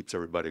 It keeps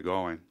everybody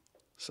going.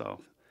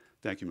 So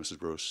thank you, Mrs.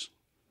 Bruce.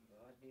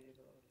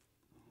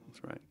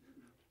 That's right.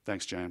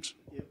 Thanks, James.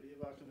 You're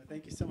welcome.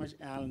 Thank you so much,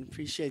 Alan.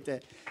 Appreciate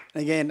that.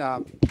 And again,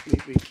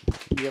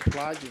 we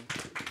applaud you.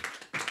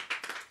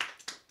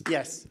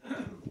 Yes.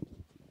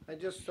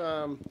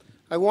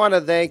 I want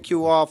to thank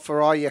you all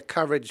for all your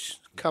courage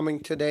coming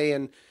today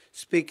and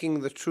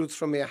speaking the truth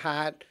from your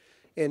heart.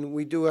 And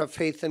we do have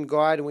faith in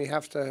God, and we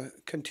have to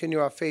continue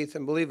our faith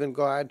and believe in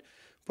God.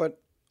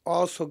 But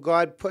also,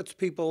 God puts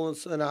people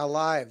in our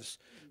lives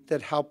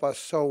that help us.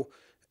 So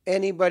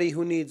anybody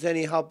who needs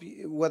any help,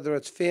 whether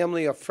it's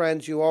family or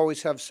friends, you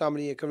always have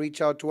somebody you can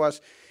reach out to us.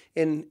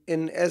 And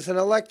as an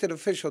elected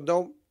official,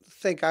 don't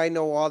think I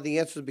know all the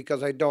answers,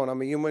 because I don't.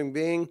 I'm a human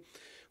being.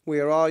 We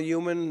are all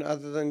human,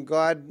 other than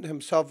God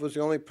himself was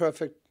the only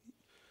perfect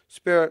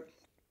spirit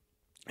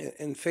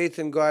and faith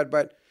in God.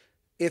 But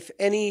if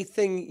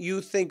anything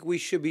you think we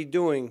should be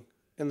doing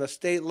in the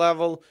state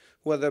level,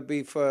 whether it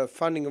be for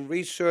funding of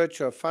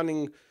research or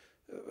funding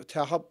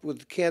to help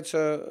with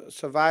cancer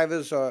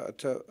survivors or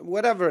to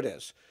whatever it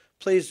is,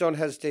 please don't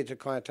hesitate to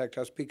contact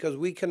us, because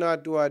we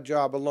cannot do our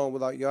job alone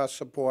without your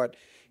support.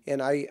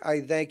 And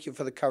I thank you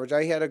for the coverage.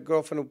 I had a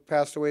girlfriend who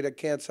passed away to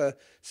cancer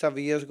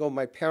several years ago.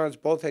 My parents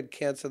both had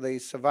cancer. They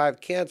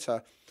survived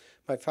cancer.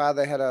 My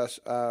father had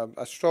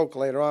a stroke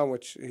later on,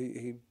 which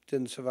he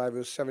didn't survive. He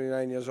was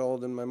 79 years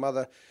old, and my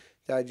mother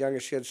died younger.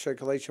 She had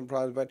circulation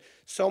problems. But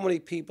so many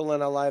people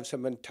in our lives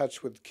have been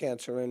touched with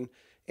cancer.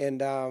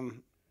 And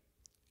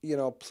you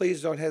know,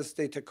 please don't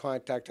hesitate to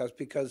contact us,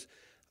 because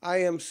I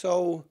am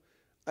so,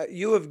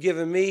 you have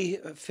given me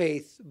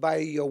faith by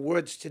your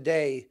words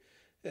today,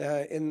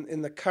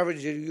 in the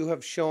courage that you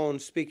have shown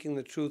speaking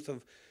the truth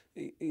of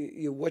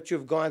what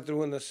you've gone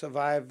through in the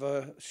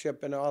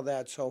survivorship and all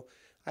that. So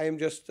I am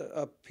just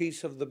a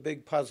piece of the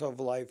big puzzle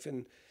of life.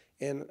 And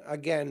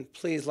again,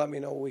 please let me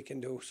know what we can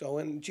do. So,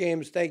 and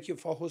James, thank you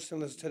for hosting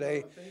this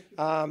today.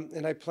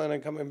 And I plan on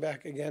coming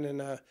back again,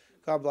 and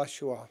God bless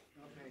you all.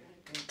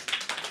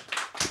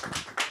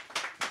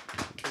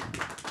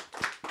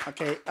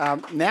 Okay,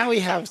 now we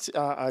have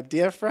a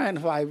dear friend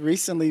who I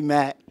recently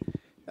met.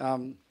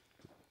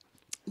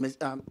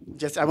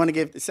 Just, I want to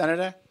give the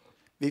Senator,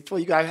 before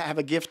you go, I have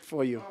a gift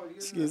for you.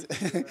 Excuse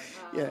me.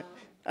 Yeah,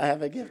 I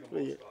have a gift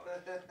for you.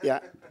 Yeah,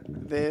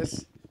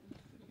 this,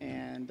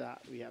 and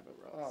we have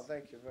a rose. Oh,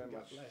 thank you very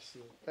much. God bless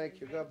you.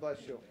 Thank you. God bless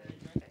you.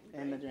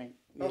 And the drink,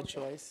 your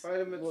choice.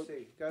 Vitamin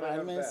C. Gotta have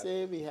Vitamin that.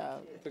 C, we have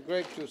The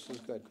grape juice is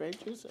good.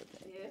 grape juice,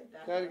 okay.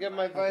 Gotta get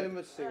my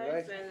vitamin C,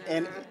 right?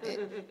 And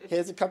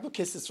here's a couple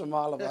kisses from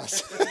all of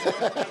us.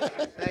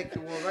 Thank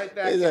you. We'll right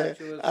back at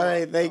you. All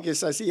right, thank you.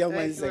 So see you on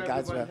Thank you, Wednesday,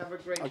 God's everyone. will. Have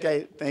a great day.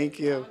 Okay, thank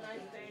you.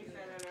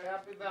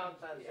 Happy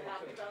Valentine's Day.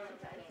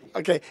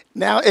 Okay,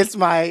 now it's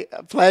my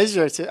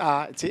pleasure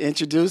to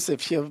introduce,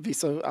 if she'll be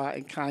so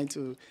kind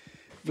to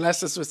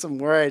bless us with some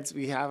words.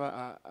 We have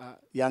a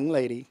young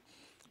lady,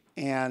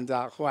 and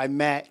who I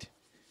met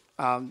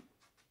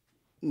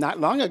not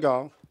long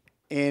ago,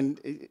 and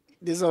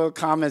there's a little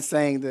comment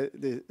saying that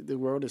the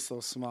world is so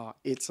small.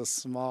 It's a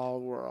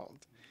small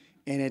world,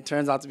 and it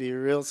turns out to be a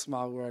real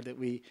small world that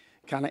we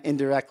kind of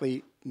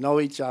indirectly know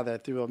each other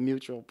through a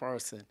mutual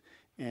person.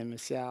 And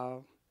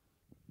Michelle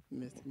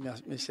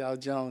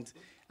Jones.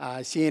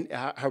 She and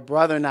her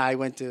brother and I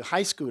went to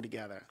high school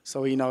together,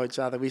 so we know each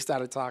other. We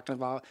started talking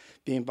about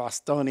being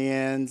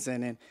Bostonians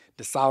and in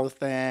the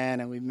South End,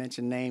 and we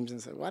mentioned names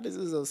and said, "What is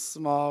this? A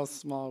small,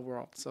 small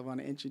world." So I want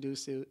to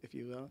introduce you, if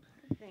you will,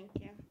 Thank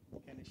you.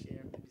 and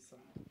share maybe some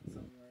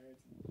words.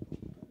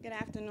 Good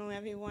afternoon,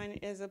 everyone.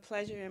 It's a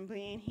pleasure in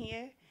being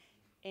here,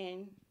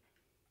 and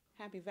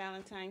happy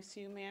Valentine's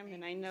to you, ma'am.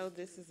 And I know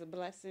this is a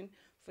blessing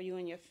for you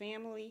and your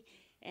family,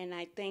 and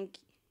I thank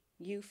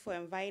you for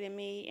inviting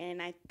me,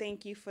 and I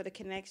thank you for the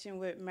connection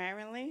with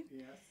Marilyn.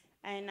 Yes.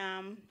 And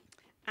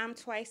I'm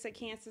twice a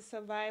cancer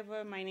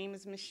survivor. My name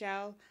is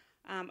Michelle.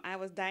 I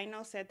was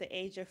diagnosed at the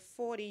age of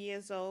 40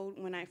 years old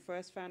when I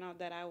first found out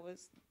that I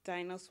was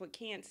diagnosed with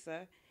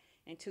cancer.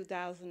 in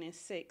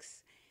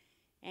 2006.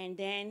 And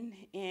then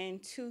in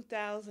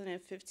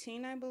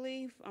 2015, I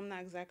believe, I'm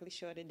not exactly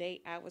sure the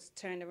date, I was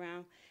turned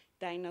around,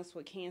 diagnosed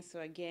with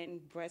cancer again,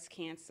 breast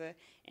cancer,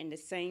 in the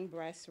same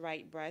breast,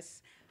 right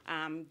breast.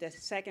 The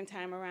second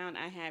time around,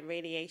 I had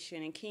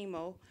radiation and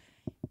chemo,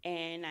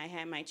 and I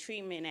had my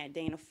treatment at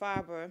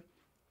Dana-Farber.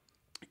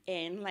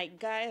 And like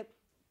God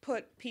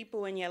put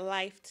people in your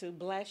life to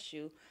bless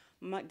you.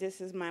 This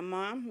is my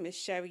mom, Miss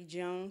Sherry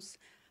Jones.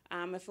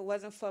 If it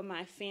wasn't for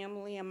my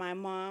family and my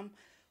mom,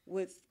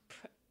 with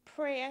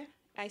prayer,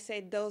 I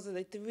said those are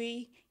the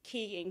three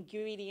key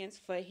ingredients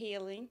for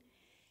healing,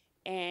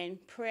 and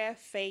prayer,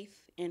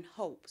 faith, and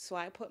hope. So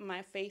I put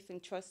my faith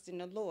and trust in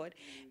the Lord.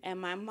 And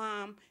my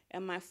mom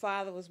and my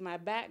father was my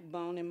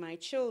backbone and my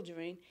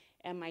children.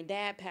 And my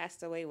dad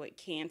passed away with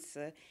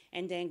cancer.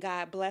 And then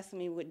God blessed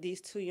me with these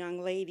two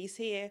young ladies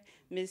here,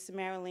 Miss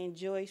Marilyn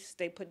Joyce.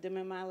 They put them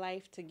in my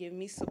life to give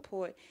me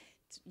support.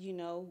 You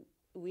know,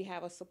 we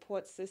have a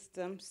support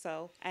system,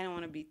 so I don't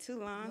want to be too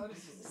long.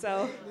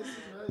 So,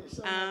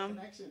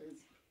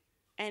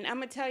 and I'm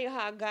going to tell you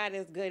how God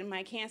is good.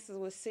 My cancer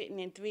was sitting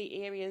in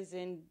 3 areas,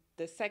 and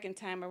the second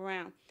time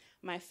around,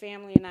 my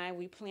family and I,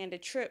 we planned a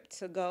trip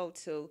to go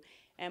to.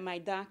 And my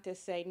doctor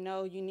said,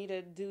 no, you need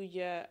to do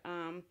your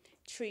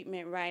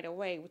treatment right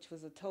away, which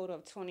was a total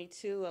of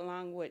 22,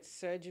 along with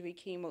surgery,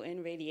 chemo,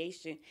 and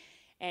radiation.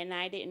 And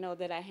I didn't know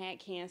that I had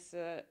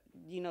cancer,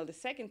 you know, the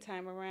second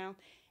time around.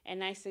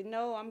 And I said,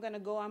 no, I'm going to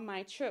go on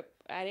my trip.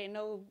 I didn't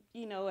know,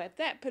 you know, at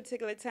that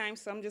particular time,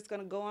 so I'm just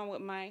going to go on with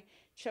my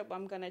trip.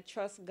 I'm going to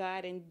trust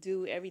God and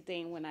do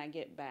everything when I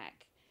get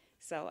back.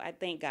 So I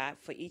thank God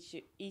for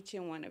each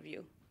and one of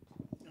you.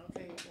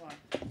 Okay,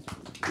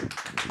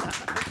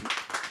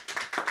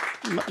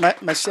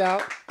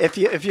 Michelle, if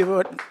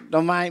you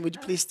don't mind, would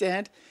you please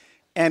stand?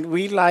 And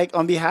we'd like,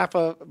 on behalf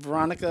of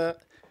Veronica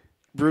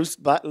Bruce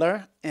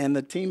Butler and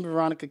the Team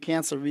Veronica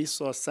Cancer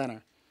Resource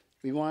Center,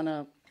 we want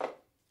to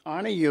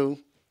honor you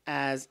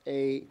as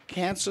a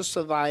cancer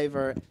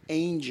survivor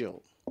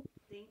angel.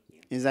 Thank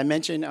you. As I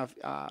mentioned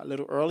a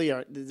little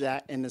earlier,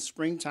 that in the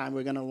springtime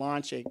we're going to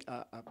launch a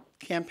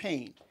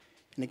campaign.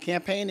 And the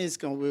campaign is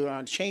we're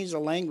going to change the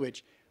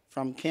language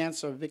from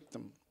cancer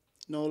victim,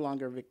 no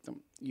longer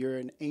victim. You're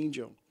an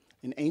angel.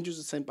 And angels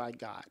are sent by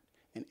God.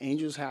 And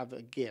angels have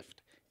a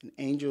gift. And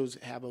angels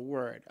have a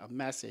word, a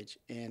message,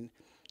 and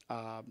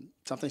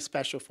something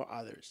special for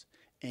others.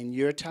 And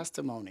your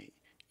testimony,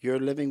 your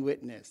living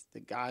witness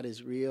that God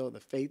is real, the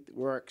faith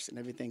works, and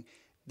everything,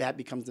 that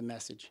becomes the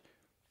message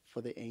for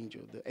the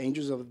angel. The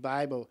angels of the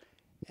Bible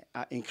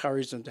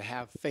encourage them to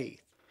have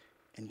faith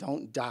and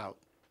don't doubt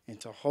and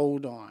to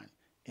hold on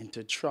and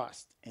to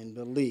trust and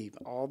believe.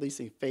 All these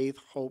things, faith,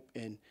 hope,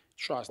 and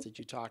trust that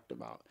you talked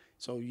about.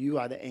 So you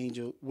are the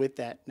angel with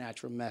that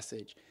natural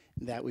message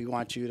that we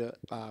want you to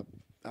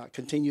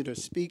continue to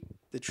speak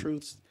the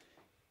truths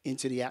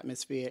into the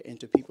atmosphere,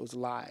 into people's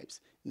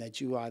lives, and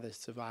that you are the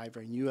survivor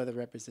and you are the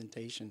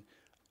representation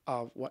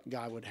of what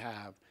God would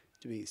have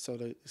to be.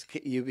 So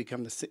you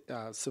become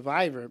the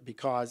survivor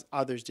because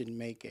others didn't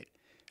make it,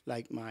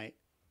 like my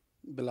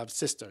beloved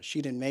sister.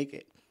 She didn't make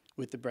it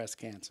with the breast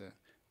cancer,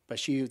 but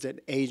she was an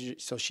angel.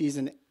 So she's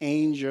an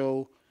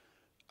angel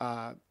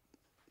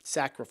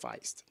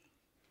sacrificed.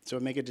 So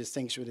make a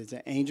distinction with it.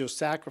 An angel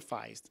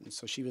sacrificed, and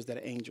so she was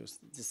that angel,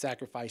 the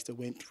sacrifice that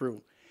went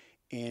through.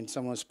 And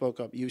someone spoke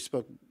up. You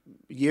spoke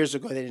years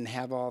ago. They didn't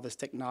have all this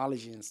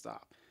technology and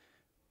stuff.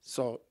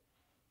 So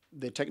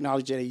the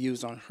technology they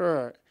use on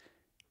her,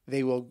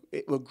 it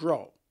will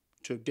grow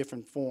to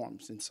different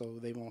forms, and so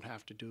they won't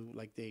have to do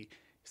like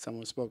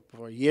someone spoke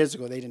before. Years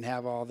ago, they didn't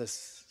have all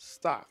this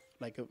stuff,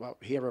 like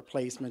about hair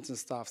replacements and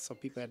stuff, so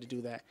people had to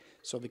do that,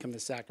 so it become the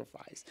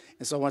sacrifice.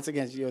 And so once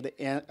again, you're the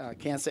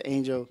cancer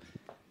angel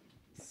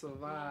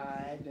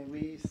survived, and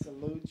we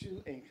salute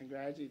you and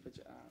congratulate you. Put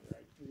your arm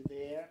right through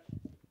there.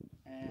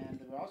 And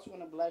we're also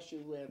going to bless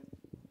you with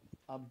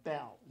a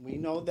bell. We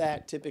know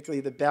that typically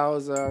the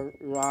bells are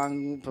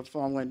wrong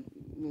performed when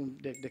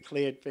they're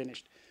declared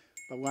finished.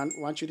 But we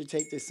want you to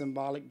take this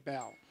symbolic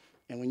bell.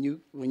 And when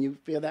you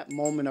feel that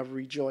moment of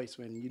rejoice,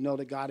 when you know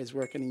that God is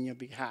working in your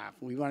behalf,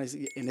 we want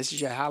to, and this is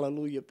your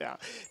hallelujah bell.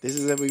 This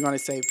is what we want to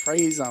say,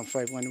 praise Him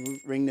for when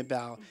we ring the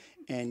bell,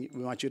 and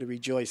we want you to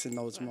rejoice in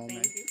those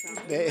moments.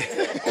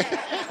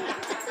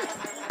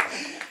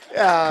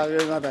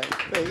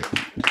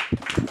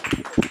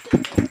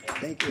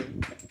 Thank you.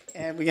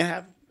 And we're going to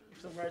have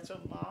some words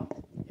from Mom.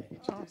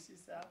 Introduce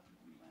yourself.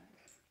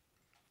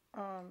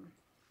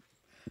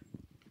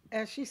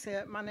 As she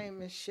said, my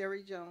name is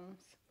Sherry Jones,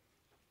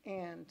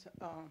 and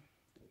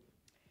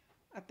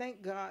I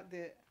thank God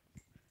that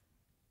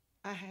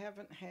I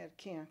haven't had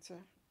cancer,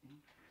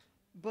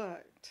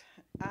 but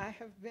I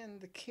have been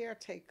the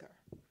caretaker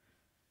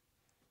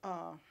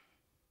of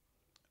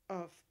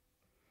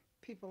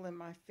people in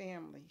my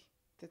family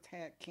that's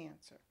had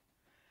cancer.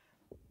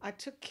 I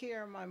took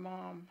care of my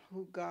mom,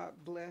 who God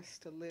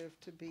blessed to live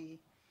to be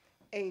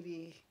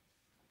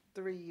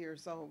 83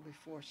 years old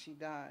before she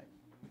died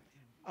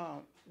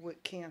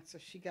with cancer.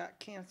 She got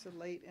cancer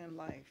late in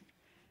life.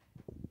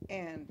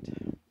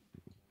 And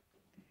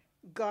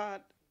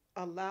God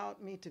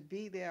allowed me to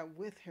be there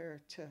with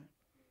her to,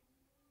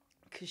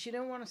 because she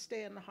didn't want to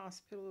stay in the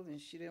hospital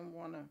and she didn't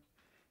want to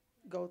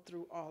go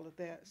through all of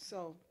that.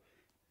 So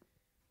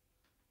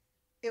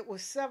it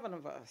was 7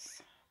 of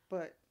us,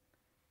 but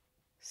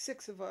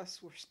 6 of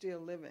us were still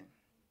living.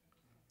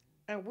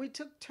 And we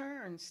took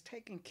turns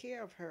taking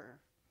care of her,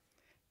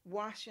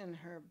 washing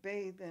her,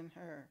 bathing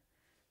her,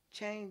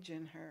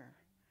 changing her.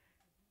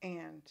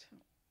 And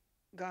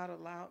God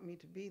allowed me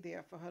to be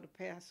there for her to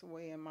pass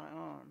away in my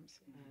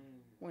arms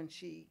when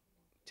she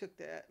took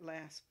that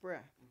last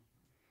breath.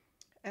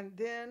 And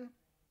then,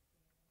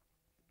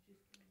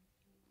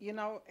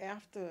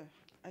 after,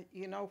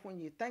 when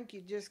you think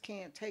you just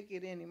can't take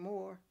it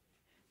anymore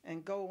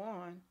and go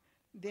on,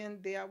 then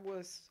there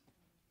was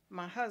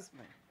my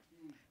husband,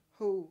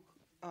 who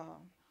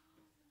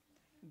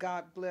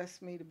God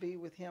blessed me to be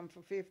with him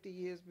for 50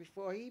 years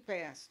before he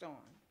passed on.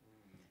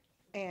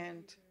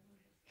 And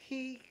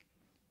he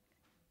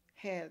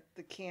had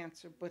the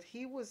cancer, but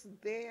he was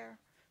there.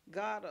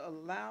 God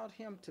allowed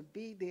him to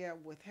be there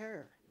with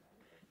her.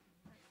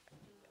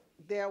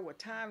 There were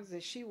times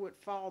that she would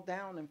fall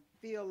down and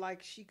feel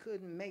like she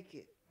couldn't make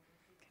it.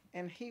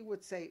 And he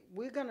would say,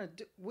 we're gonna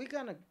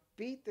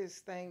beat this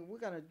thing. We're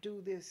gonna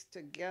do this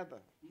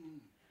together.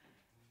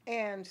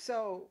 And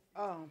so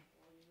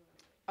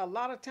a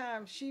lot of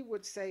times she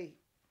would say,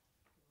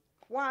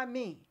 why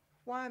me?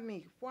 Why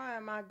me? Why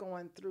am I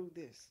going through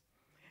this?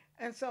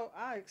 And so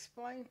I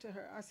explained to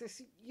her, I said,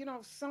 see,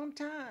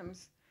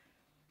 sometimes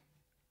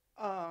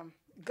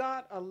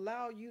God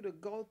allow you to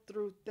go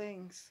through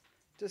things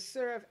to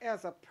serve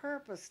as a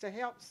purpose to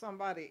help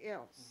somebody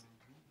else.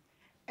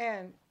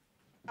 And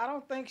I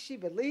don't think she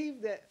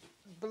believed that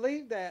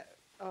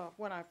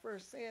when I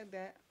first said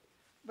that.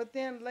 But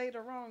then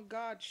later on,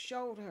 God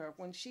showed her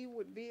when she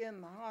would be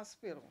in the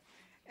hospital,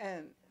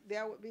 and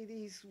there would be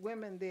these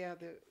women there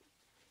that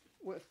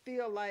would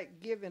feel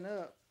like giving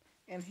up.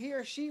 And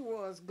here she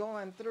was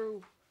going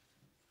through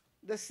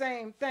the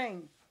same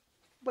thing,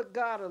 but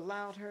God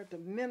allowed her to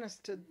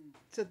minister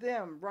to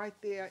them right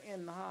there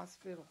in the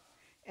hospital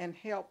and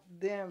help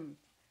them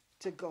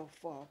to go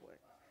forward.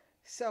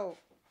 So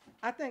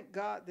I thank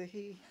God that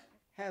He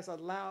has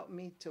allowed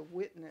me to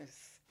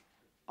witness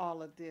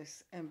all of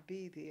this and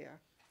be there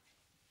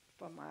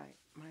for my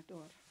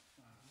daughter.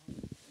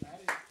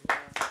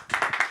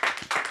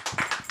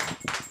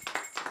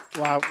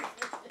 Wow.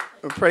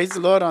 Praise the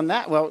Lord on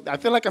that. Well, I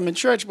feel like I'm in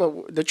church,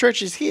 but the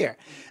church is here.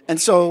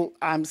 And so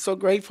I'm so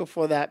grateful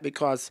for that,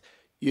 because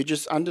you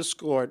just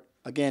underscored,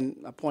 again,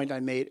 a point I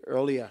made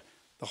earlier,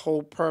 the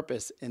whole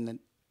purpose in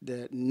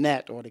the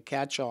net or the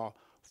catch-all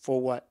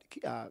for what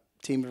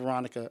Team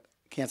Veronica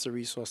Cancer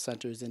Resource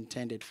Center is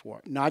intended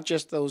for. Not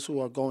just those who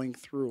are going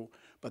through,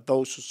 but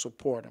those who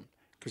support them,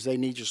 because they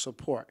need your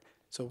support.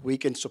 So we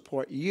can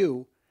support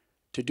you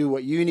to do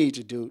what you need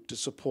to do to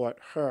support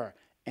her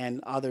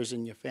and others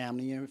in your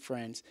family and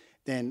friends,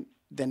 then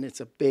it's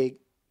a big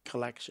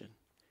collection,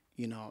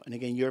 And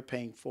again, you're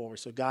paying forward.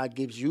 So God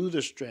gives you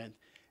the strength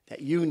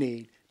that you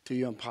need to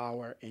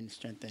empower and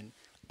strengthen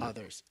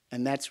others.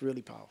 And that's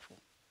really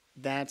powerful.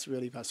 That's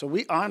really powerful. So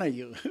we honor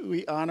you.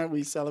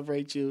 We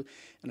celebrate you.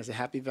 And it's a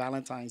happy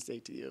Valentine's Day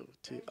to you,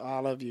 to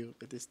all of you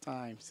at this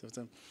time.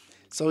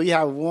 So we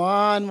have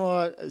one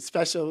more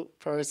special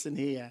person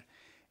here.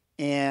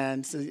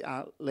 And it's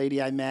a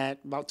lady I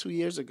met about 2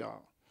 years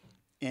ago.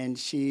 And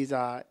she's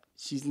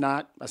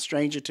not a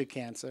stranger to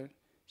cancer.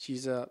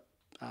 She's a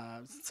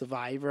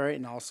survivor,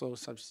 and also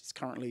she's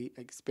currently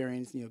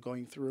experiencing,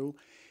 going through.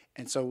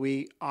 And so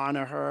we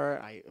honor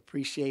her. I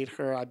appreciate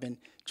her. I've been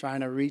trying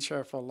to reach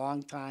her for a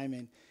long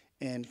time,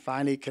 and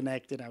finally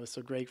connected. I was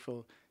so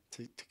grateful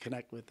to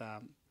connect with.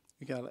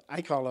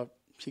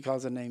 She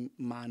calls her name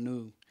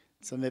Manu.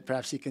 So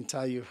perhaps she can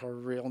tell you her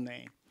real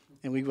name.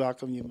 And we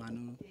welcome you,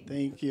 Manu.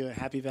 Thank you.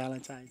 Happy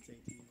Valentine's Day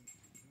to you.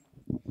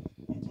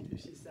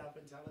 Introduce yourself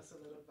and tell us a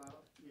little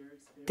about your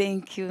experience.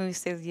 Thank you,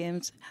 Mr.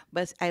 James,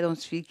 but I don't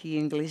speak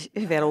English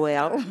very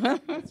well.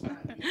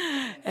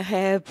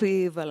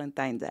 Happy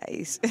Valentine's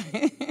Day.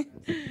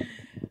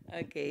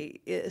 Okay,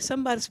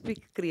 somebody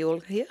speak Creole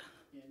here?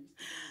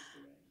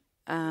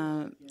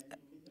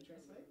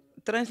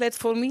 Translate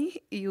for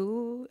me,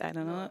 I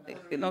don't know,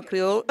 no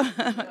Creole.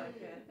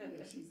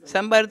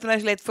 Somebody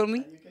translate for me?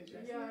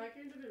 Yeah, I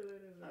can do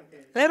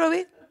it. Little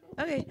bit?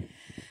 Okay.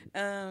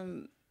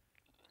 Um,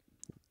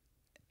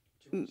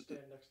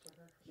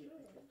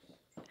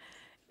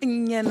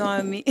 Minha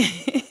nome,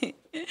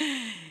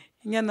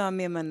 minha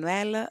nome é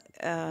Manuela.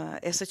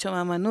 Eu sou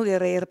chama Manu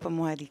Guerreiro para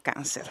morrer de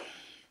câncer.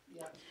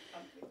 Yeah,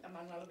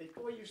 Manuela,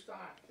 before you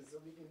start, so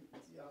we can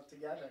see all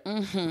together, I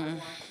want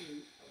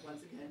to,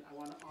 once again, I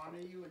want to honor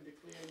you and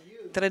declare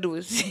you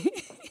Traduz.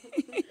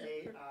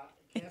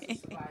 a cancer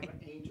survivor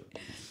angel.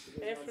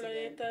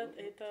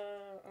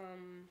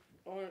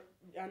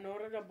 An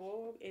hora da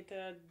boa,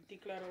 ela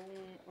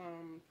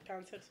declarou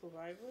cancer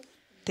survivor.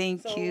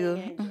 Thank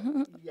you.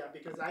 Yeah,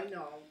 because I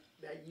know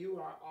that you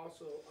are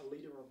also a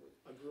leader of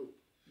a group.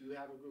 You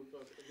have a group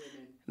of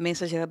women.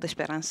 Mensageiro da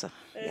Esperança.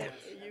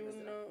 You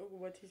know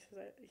what he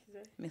said?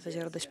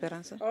 Mensageiro da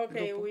Esperança.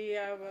 Okay, we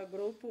have a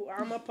group.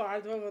 I'm a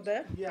part of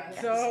that. Yes.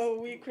 So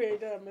we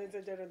create a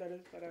Mensagero da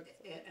Esperança.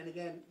 And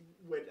again,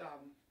 with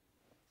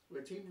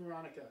Team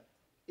Veronica,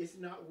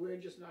 we're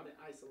just not in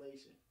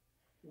isolation.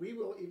 We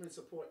will even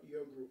support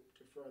your group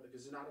to further,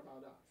 because it's not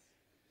about us.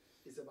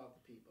 It's about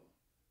the people.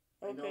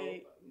 I know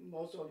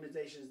most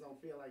organizations don't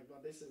feel like,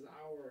 well, this is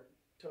our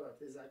turf.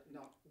 This is like,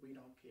 no, we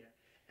don't care.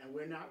 And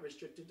we're not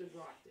restricted to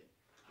Brockton,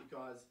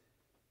 because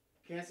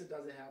cancer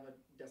doesn't have a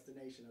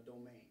destination, a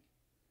domain.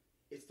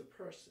 It's the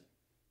person.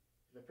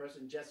 If a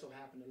person just so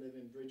happened to live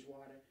in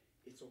Bridgewater,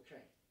 it's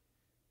okay.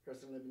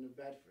 Person living in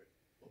Bedford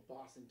or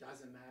Boston,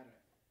 doesn't matter.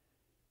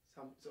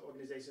 Some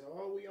organizations,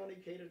 we only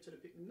cater to the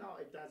people. No,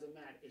 it doesn't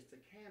matter. It's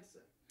the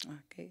cancer.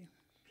 Okay.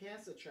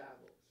 Cancer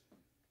travels.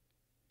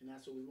 And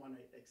that's what we want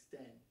to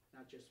extend,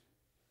 not just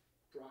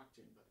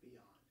Brockton, but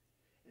beyond.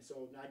 And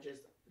so not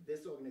just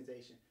this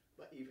organization,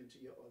 but even to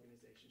your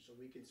organization. So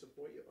we can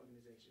support your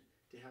organization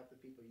to help the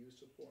people you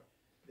support.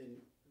 Then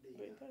the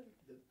blessing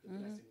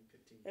continues.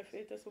 É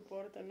feita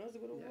suporte a nosso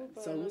grupo.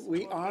 Yeah. So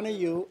we honor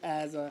you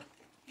as a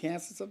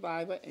cancer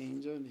survivor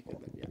angel. And you can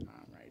put your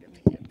arm right up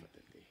here. Put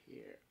it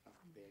here. Up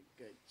there.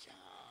 Good job.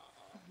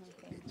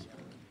 Good job.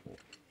 Put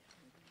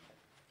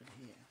it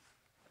here.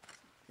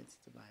 It's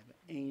survivor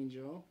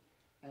angel.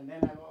 And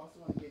then I also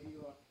want to give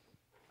you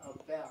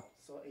a bell.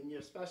 So in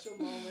your special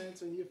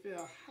moments when you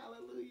feel,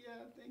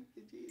 hallelujah, thank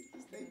you,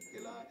 Jesus, thank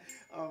you, Lord,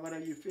 or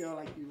whatever you feel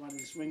like you want to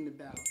just ring the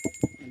bell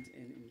and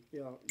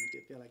feel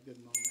like good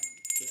moment.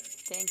 Good.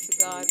 Thanks to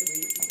God.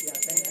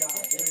 Thank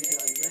God. There we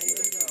go.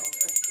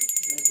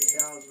 Make the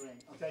bells ring.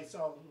 Okay,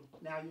 so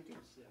now you can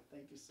share.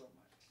 Thank you so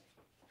much.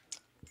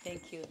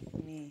 Thank you,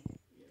 me,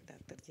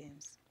 Dr.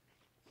 James.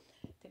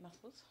 Tem mais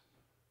coisas?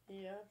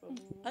 Yeah,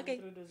 Okay.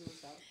 introduce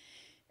yourself.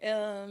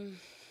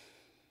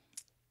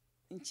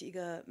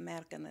 Antiga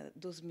marca na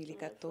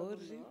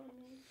 2014.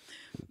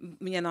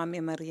 Meu nome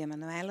é Maria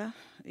Manuela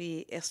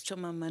e eu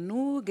chamo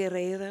Manu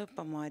Guerreira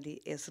para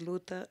moda essa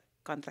luta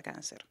contra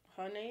câncer.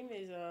 Her name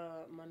is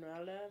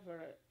Maria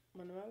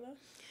Manuela.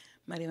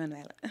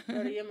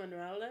 Maria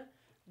Manuela,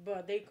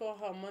 but they call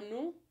her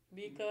Manu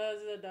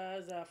because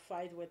there's a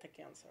fight with the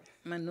cancer.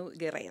 Manu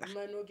Guerreira.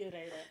 Manu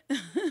Guerreira.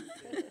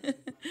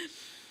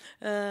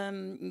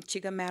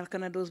 Antiga marca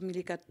na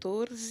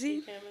 2014.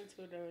 She came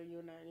into the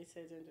United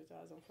States in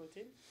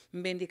 2014.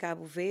 Bem de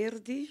Cabo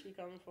Verde. She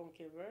comes from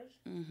Cape Verde.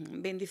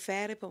 Bem de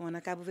férias, para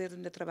na Cabo Verde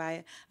onde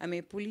trabalha a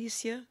minha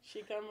polícia.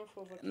 She comes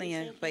for vacation Nem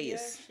here.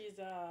 país. She's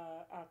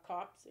a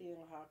cop in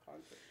her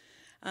country.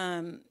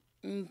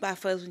 Para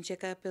fazer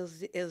check-up,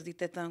 eles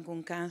detectam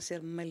com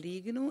câncer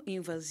maligno,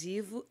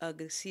 invasivo,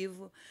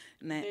 agressivo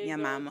na minha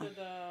mama. They go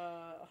to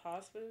the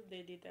hospital,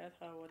 they detect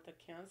her with the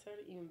cancer,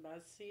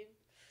 invasive,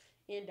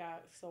 and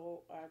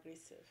so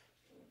aggressive.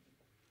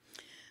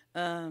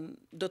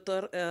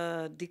 Doutor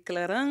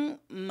declaram,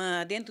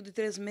 mas dentro de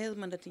 3 meses,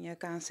 ainda tinha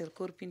câncer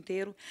corpo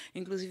inteiro,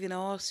 inclusive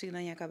na osso e na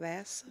minha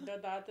cabeça. The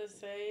doctor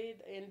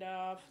said in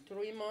the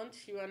 3 months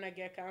she wanna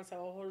get cancer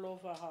all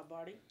over her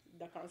body.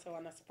 The cancer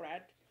wanna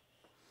spread.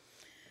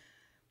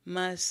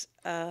 Mas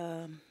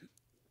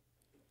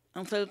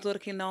doutor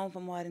que não, para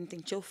morrer, tem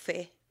que ter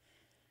fé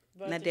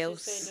na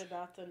Deus. She said the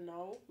doctor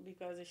no,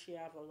 because she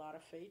have a lot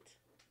of faith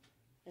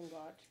in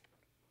God.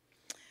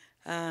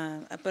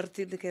 A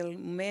partir daquele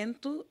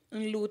momento,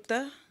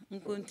 luta,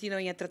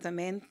 continua em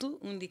tratamento,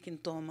 onde quem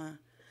toma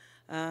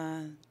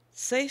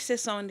 6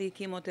 sessões de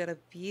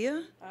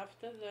quimioterapia.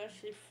 After that,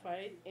 she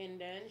fight, and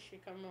then she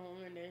come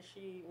home, and then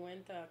she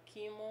went to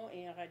chemo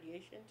and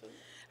radiation too.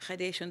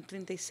 Radiation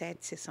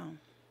 37 sessões.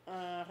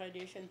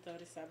 Radiation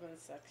 37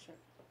 section.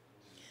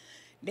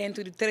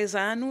 Dentro de 3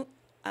 anos,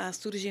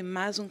 surge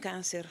mais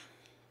câncer.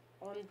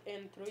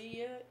 In 3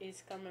 years,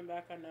 it's coming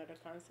back another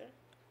cancer.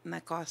 Na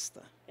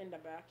costa. In the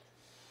back.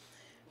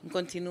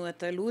 Continua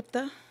a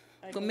luta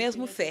com a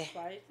mesma fé.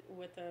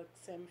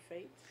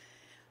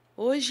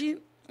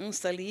 Hoje,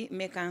 está ali,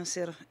 meu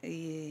câncer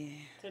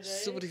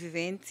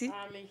sobrevivente.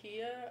 I'm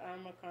here,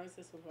 I'm a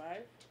cancer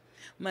survivor.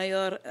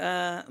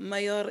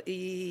 Maior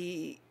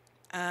e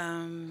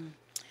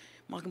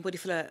como pode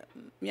falar,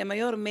 minha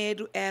maior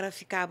medo era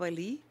ficar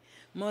ali,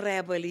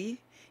 morar ali,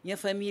 minha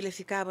família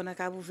ficava na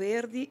Cabo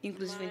Verde,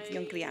 inclusive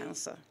tinha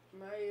criança.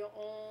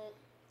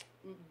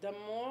 The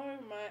more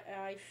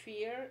I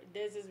fear,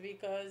 this is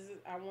because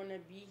I want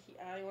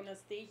to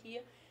stay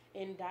here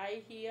and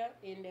die here,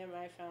 and then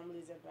my family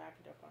is back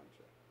in the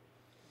country.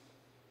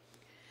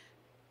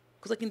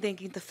 Coisa que tem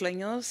que falar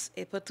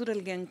é para todo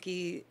alguém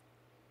que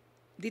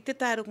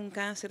detectaram com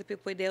câncer, para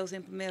pôr Deus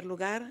em primeiro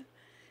lugar,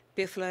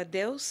 para falar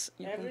Deus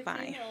e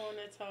acompanhe. Everything I want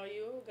to tell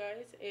you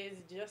guys is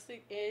just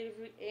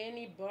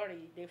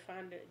anybody they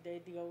find they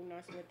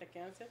diagnosed with the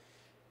cancer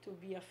to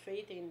be a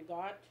faith in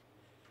God.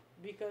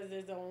 Because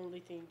it's the only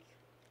thing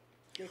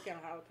that can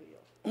help you.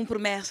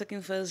 Promessa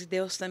que faz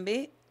Deus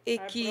também é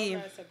que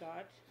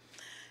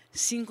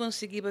Se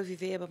conseguia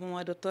viver, como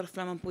a doutora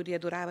Flama podia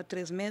durar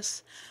 3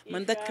 meses, If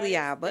manda I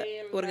criava stay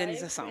in life,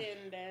 organização.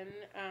 and then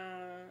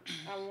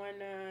I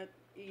wanna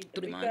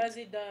Tudo because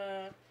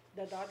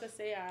the doctor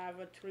say I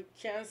have a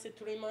chance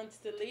 3 months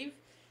to live.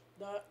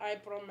 I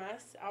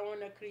promise I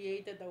wanna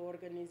create the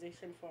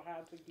organization for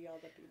help the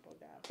other people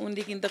there.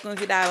 Onde que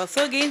convidava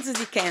só gente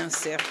de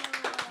câncer.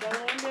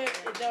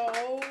 The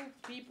old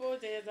people,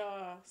 they're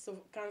the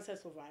cancer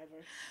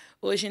survivors.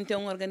 Hoje a gente tem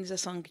uma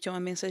organização que chama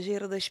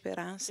Mensageira da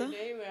Esperança.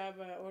 Today we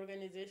have an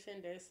organization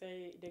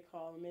they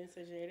call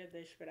Mensageira da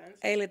Esperança.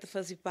 Ela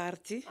faz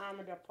parte.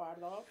 I'm the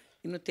part of.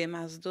 E não tem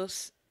mais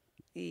dois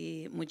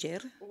e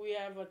mulher We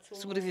have two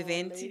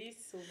sobrevivente. ladies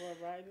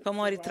survivors. Para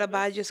morrer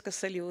trabalho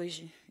esquecer ali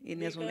hoje e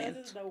nesse momento.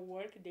 Because the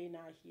work they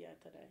not here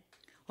today.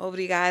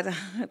 Obrigada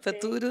para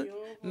tudo,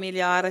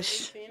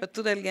 melhoras para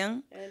tudo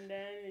alguém. And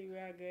then we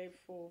are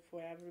grateful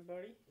for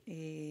everybody.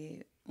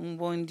 E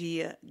bom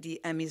dia de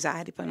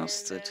amizade para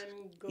nós todos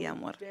e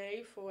amor.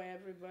 Day for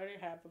everybody.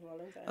 Happy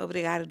Valentine.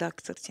 Obrigado,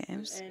 Dr.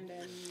 James. And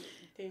then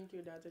thank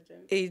you, Dr.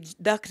 James. E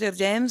Dr.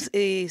 James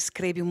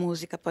escreve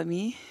música para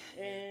mim.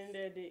 And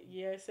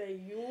yes,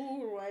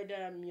 you write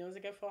the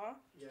music for?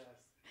 Yes.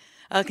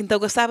 Então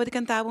gostava de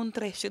cantar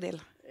trecho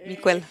dela.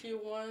 Miquel. She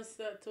wants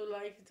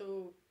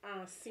to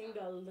sing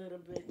a little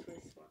bit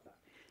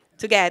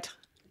Together.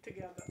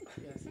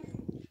 Yes.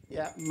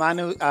 Yeah,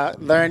 Manu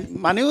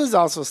Manu is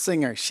also a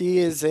singer. She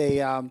is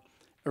a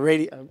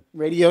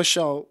radio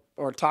show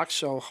or talk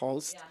show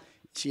host. Yeah.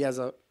 She has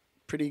a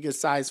pretty good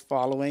sized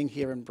following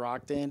here in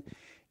Brockton,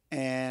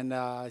 and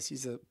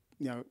she's a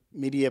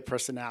media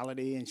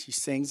personality, and she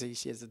sings. And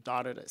she has a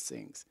daughter that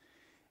sings.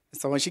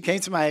 And so when she came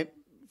to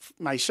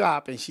my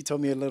shop, and she told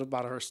me a little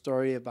about her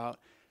story about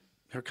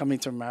her coming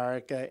to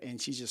America, and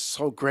she's just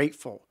so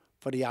grateful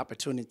for the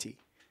opportunity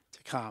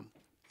to come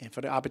and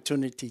for the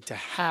opportunity to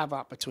have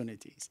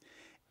opportunities.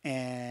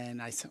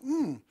 And I said,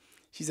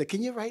 She said,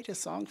 can you write a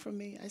song for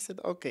me? I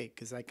said, okay,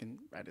 because I can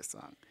write a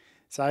song.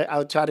 So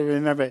I'll try to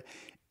remember it.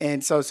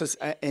 And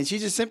and she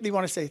just simply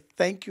want to say,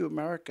 thank you,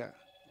 America.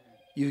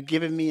 You've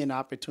given me an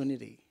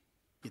opportunity.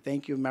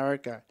 Thank you,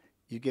 America.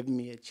 You've given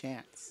me a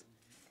chance.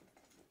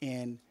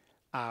 And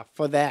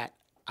for that,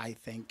 I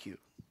thank you.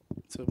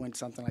 So it went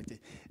something like this.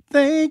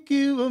 Thank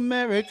you,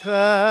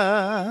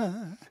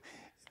 America.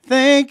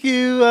 Thank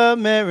you,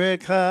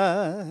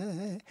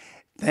 America.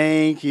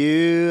 Thank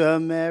you,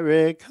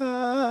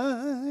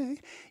 America.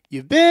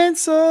 You've been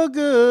so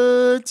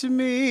good to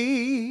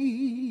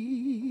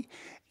me.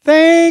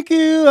 Thank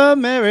you,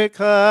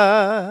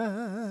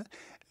 America.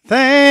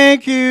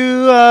 Thank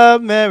you,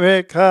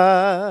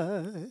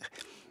 America.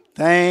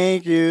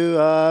 Thank you,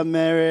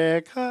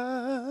 America.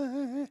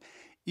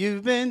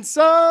 You've been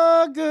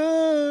so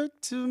good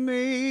to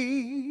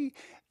me.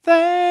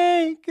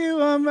 Thank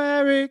you,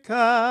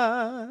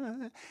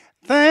 America.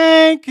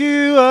 Thank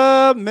you,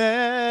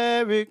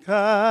 America.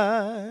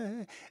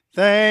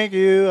 Thank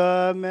you,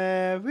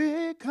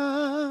 America.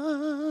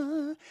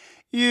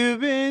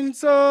 You've been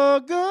so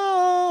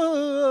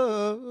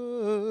good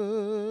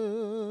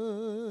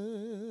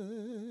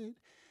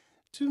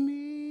to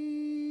me.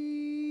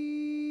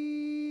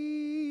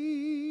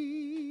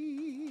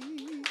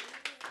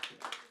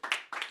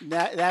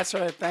 That's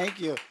her.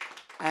 Thank you.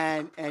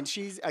 And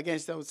she's, again,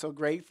 so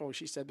grateful,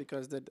 she said,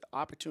 because the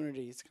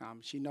opportunities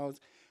come. She knows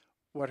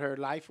what her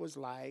life was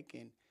like,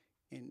 and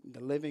the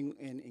living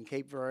in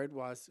Cape Verde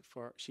was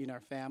for she and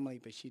her family,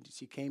 but she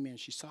came in,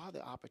 she saw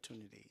the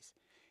opportunities.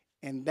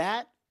 And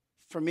that,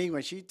 for me,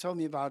 when she told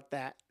me about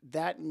that,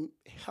 that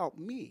helped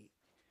me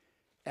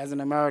as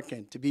an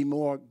American to be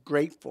more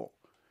grateful,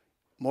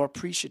 more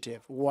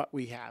appreciative of what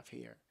we have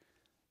here.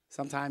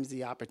 Sometimes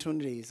the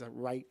opportunities are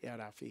right at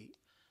our feet,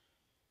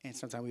 and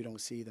sometimes we don't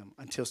see them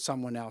until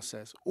someone else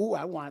says, ooh,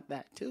 I want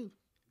that too.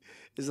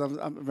 It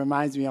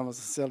reminds me almost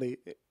a silly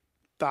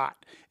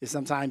thought. Is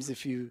sometimes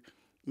if you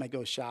might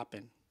go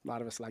shopping, a lot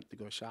of us like to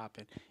go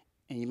shopping,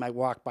 and you might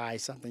walk by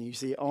something, you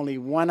see only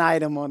one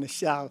item on the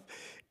shelf,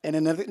 and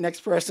then the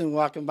next person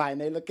walking by, and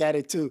they look at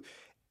it too.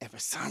 And for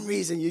some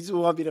reason, you just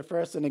want to be the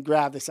first one to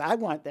grab this. I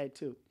want that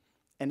too.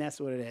 And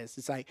that's what it is.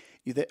 It's like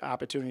the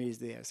opportunity is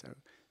there.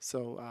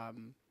 So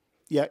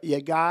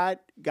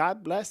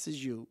God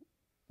blesses you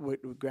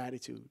with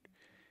gratitude.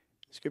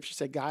 Scripture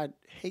said God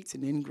hates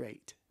an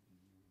ingrate.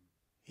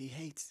 He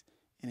hates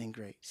an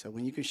ingrate. So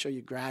when you can show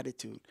your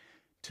gratitude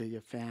to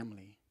your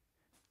family,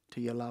 to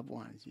your loved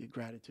ones, your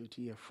gratitude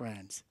to your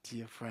friends,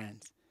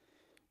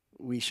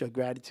 we show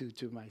gratitude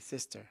to my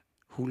sister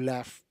who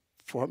left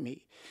for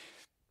me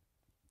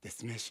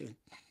this mission,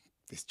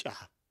 this job.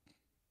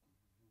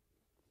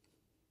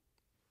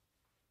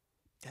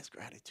 That's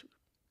gratitude.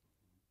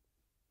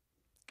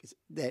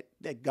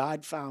 That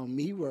God found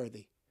me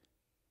worthy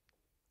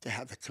to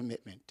have the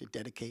commitment, the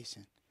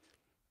dedication,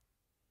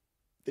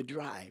 the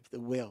drive, the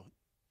will,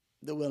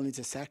 the willing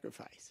to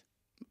sacrifice.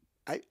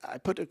 I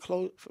put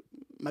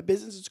my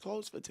business is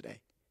closed for today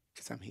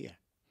because I'm here.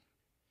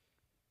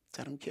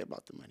 So I don't care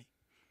about the money.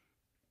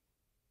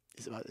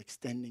 It's about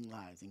extending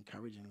lives,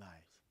 encouraging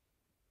lives.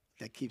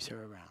 That keeps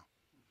her around.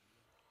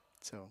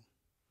 So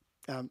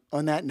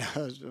On that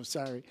note, I'm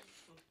sorry,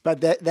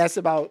 but that's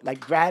about like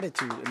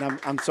gratitude, and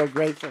I'm so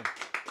grateful.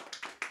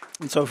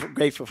 I'm so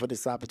grateful for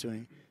this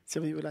opportunity.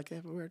 Somebody would like to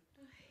have a word?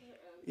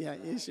 Yeah,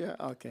 you sure?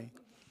 Okay.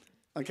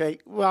 Okay.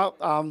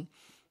 Well,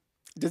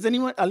 does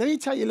anyone? Let me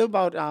tell you a little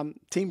about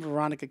Team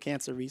Veronica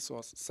Cancer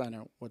Resource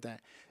Center. With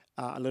that,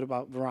 a little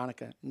about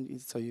Veronica,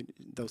 so you,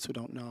 those who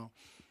don't know,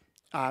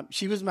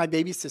 she was my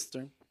baby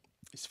sister.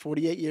 She's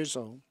 48 years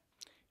old,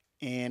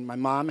 and my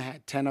mom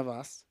had 10 of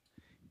us,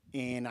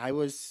 and I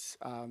was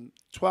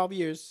 12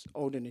 years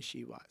older than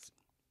she was,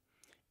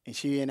 and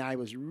she and I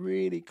was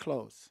really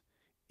close.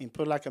 And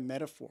put like a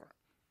metaphor,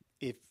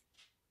 if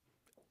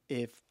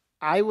if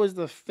I was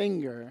the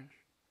finger,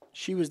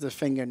 she was the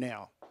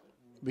fingernail.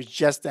 It was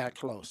just that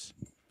close,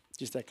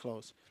 just that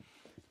close.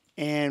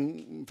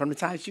 And from the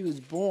time she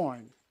was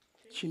born,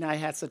 she and I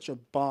had such a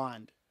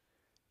bond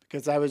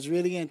because I was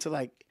really into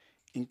like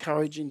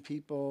encouraging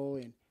people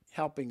and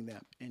helping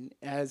them. And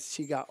as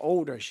she got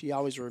older, she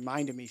always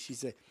reminded me. She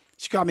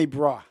called me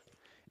bra,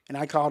 and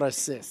I called her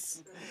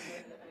sis.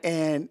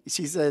 And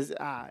she says,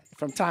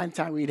 from time to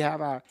time we'd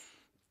have our,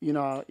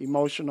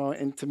 emotional,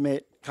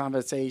 intimate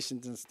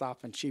conversations and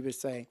stuff. And she would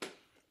say,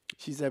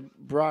 she said,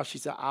 bro, she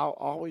said, I'll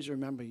always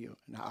remember you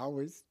and I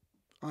always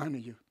honor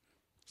you.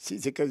 She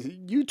said, because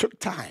you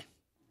took time.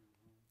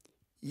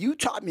 You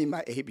taught me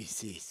my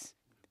ABCs.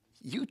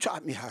 You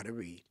taught me how to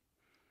read.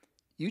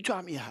 You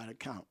taught me how to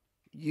count.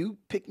 You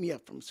picked me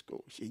up from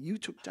school. She said, you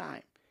took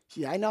time.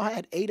 She said, I know I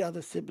had 8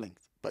 other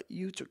siblings, but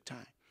you took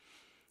time.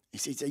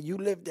 And she said, you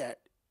live that,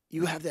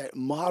 you have that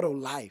model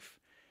life.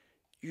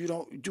 You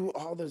don't do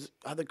all those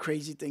other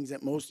crazy things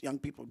that most young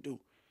people do.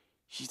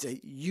 She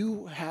said,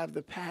 you have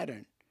the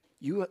pattern.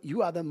 You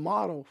are the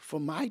model for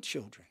my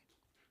children.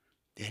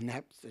 And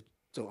that's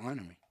so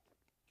honor me.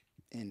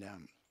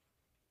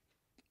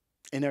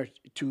 And her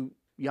 2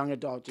 young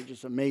adults are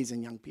just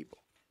amazing young people.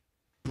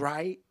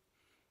 Bright,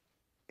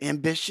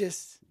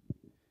 ambitious,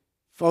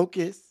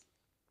 focused,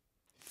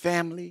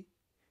 family,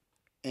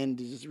 and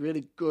just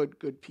really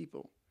good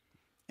people.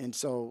 And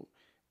so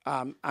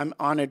I'm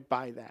honored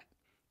by that.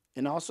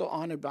 And also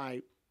honored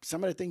by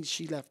some of the things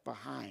she left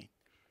behind,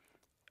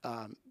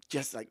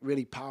 just like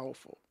really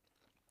powerful.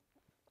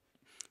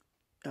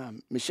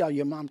 Michelle,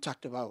 your mom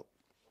talked about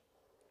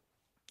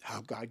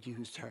how God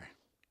used her.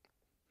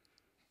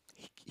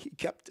 He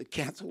kept the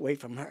cancer away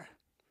from her,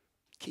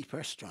 keep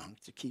her strong,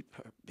 to keep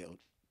her build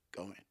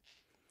going.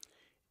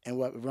 And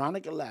what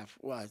Veronica left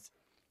was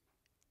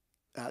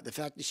the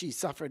fact that she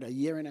suffered 1.5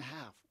 years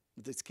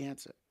with this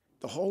cancer.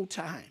 The whole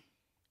time,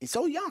 and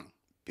so young,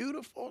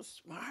 beautiful,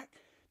 smart,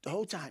 the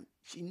whole time,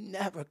 she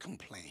never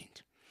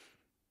complained.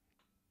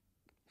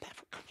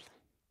 Never complained.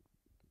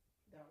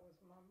 That was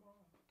my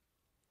mom.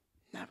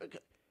 Never.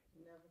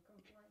 Never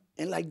complained.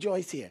 And like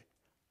Joyce here,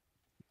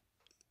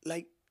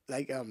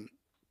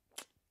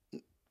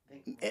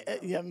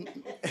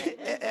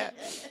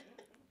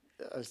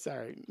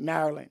 sorry,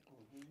 Marilyn,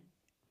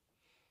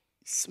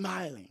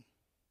 smiling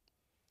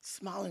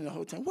the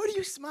whole time. What are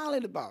you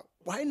smiling about?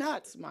 Why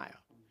not smile?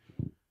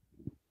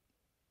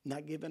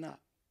 Not giving up.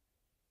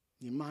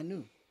 Your mom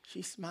knew.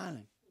 She's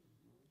smiling.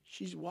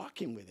 She's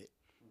walking with it.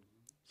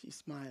 She's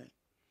smiling.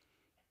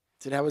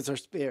 So that was her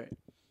spirit.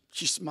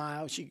 She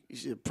smiled.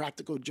 She's a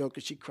practical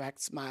joker. She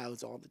cracked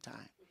smiles all the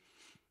time.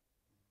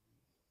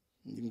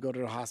 You can go to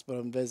the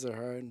hospital and visit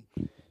her, and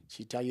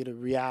she'd tell you the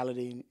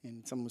reality,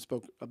 and someone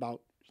spoke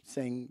about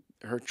saying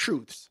her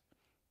truths.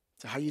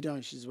 So how you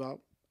doing? She says,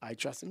 well, I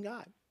trust in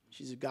God.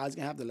 She said, God's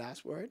going to have the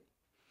last word.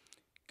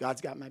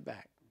 God's got my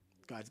back.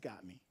 God's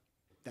got me.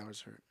 That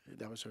was her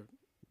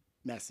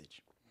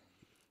message.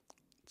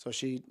 So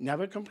she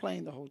never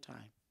complained the whole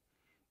time.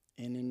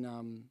 And then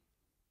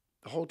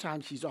the whole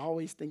time she's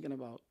always thinking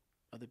about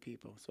other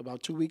people. So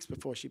about 2 weeks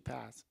before she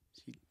passed,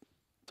 she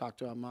talked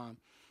to her mom.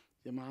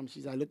 Your mom, she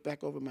said, I look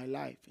back over my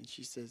life, and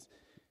she says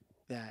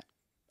that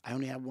I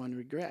only have one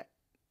regret.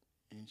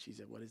 And she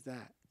said, what is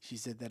that? She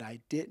said that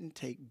I didn't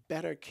take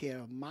better care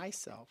of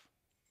myself.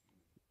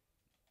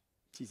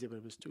 She said, but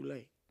it was too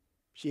late.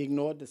 She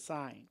ignored the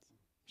signs.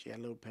 She had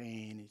a little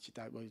pain, and she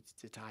thought, well, it's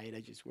tired.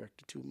 I just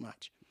worked too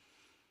much.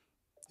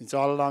 And so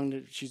all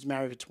along, she's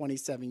married for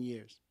 27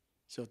 years.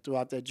 So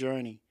throughout that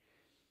journey,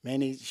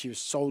 she was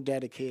so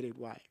dedicated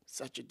wife,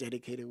 such a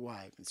dedicated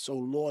wife, and so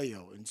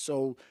loyal, and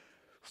so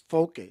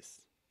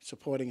focused,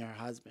 supporting her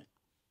husband.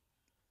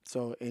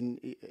 So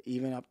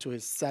even up to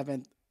his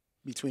 7th,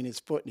 between his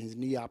foot and his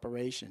knee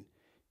operation,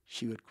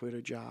 she would quit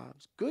her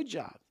jobs, good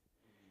jobs,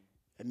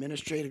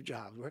 administrative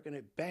jobs, working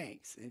at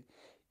banks and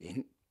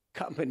in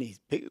companies,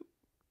 big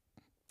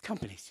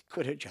companies,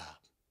 quit her job,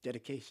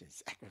 dedication,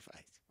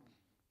 sacrifice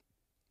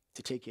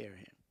to take care of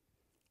him.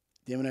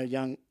 Then when a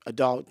young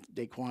adult,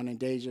 Daquan and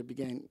Deja,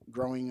 began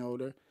growing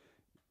older,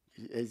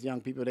 as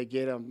young people, they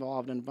get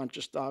involved in a bunch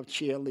of stuff,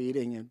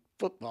 cheerleading and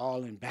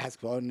football and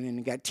basketball, and then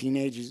they got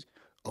teenagers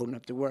old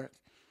enough to work,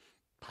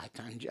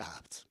 part-time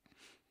jobs,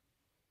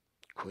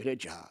 quit their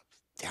jobs,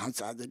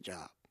 downsize the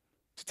job,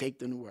 to take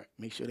them to work,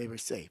 make sure they were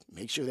safe,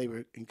 make sure they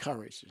were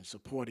encouraged and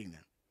supporting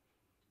them,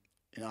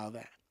 and all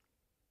that.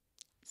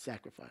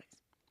 sacrifice.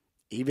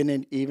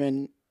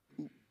 Even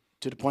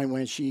to the point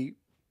when this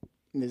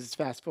is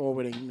fast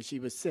forwarding, when she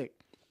was sick,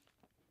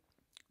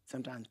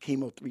 sometimes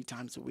chemo 3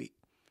 times a week.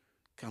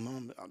 Come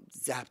home,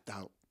 zapped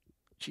out.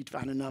 She'd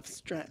find enough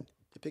strength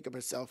to pick up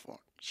her cell phone.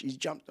 She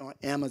jumped on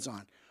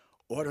Amazon,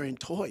 ordering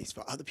toys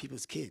for other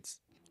people's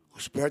kids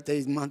whose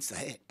birthdays months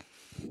ahead.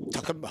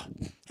 Talking about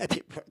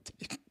happy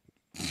birthday.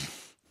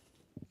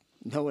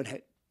 Knowing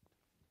that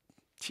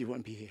she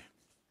wouldn't be here.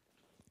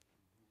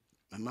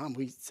 My mom,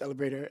 we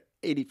celebrated her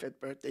 85th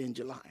birthday in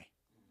July.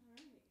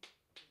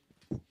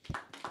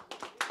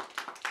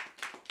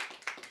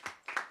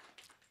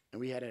 And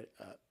we had a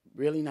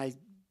really nice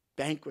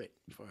banquet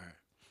for her.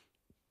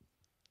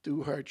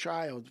 Through her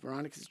trials,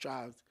 Veronica's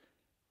trials,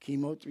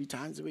 chemo 3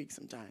 times a week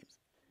sometimes.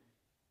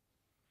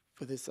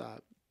 For this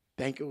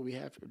banquet we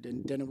had, for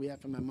dinner we had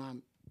for my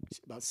mom,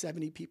 about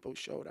 70 people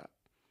showed up.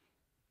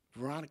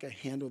 Veronica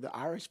handled the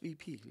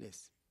RSVP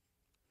list.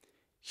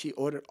 She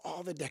ordered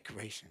all the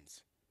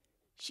decorations.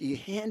 She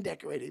hand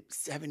decorated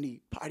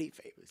 70 party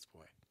favors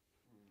for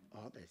her.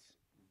 All this.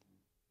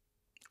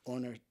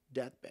 On her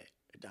deathbed,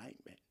 her dying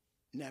bed.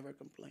 Never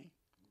complained.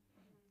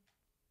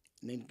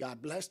 And then God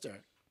blessed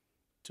her.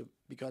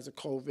 Because of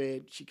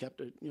COVID, she kept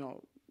her,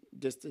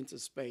 distance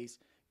of space.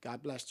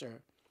 God blessed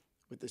her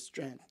with the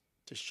strength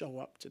to show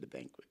up to the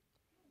banquet.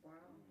 Wow.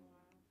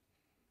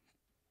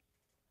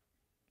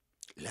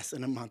 Less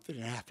than a month and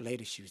a half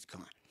later, she was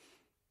gone.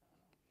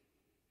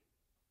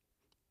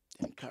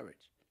 And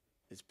courage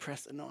is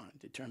pressing on,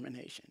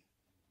 determination.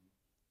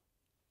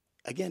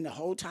 Again, the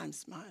whole time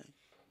smiling.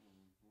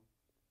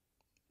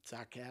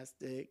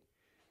 Sarcastic,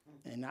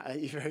 and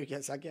very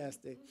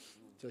sarcastic.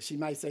 So she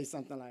might say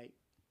something like,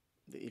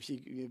 if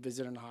she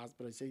visit in the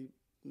hospital, say,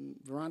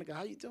 Veronica,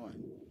 how you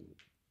doing?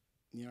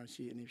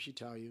 And if she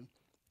tell you,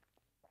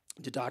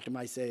 the doctor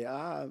might say,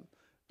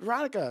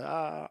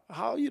 Veronica,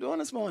 how are you doing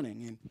this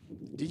morning?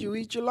 And did you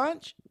eat your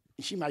lunch?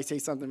 And she might say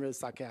something really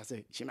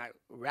sarcastic. She might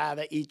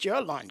rather eat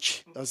your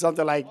lunch or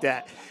something like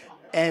that.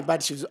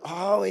 But she was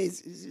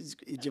always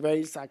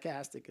very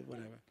sarcastic or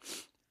whatever.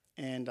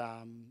 And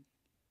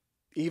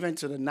even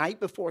to the night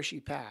before she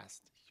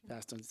passed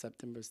on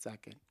September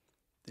 2nd.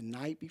 The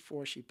night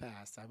before she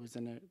passed, I was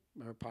in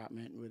her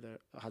apartment with her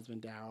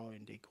husband, Darryl,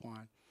 and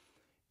Daquan.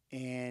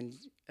 And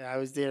I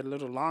was there a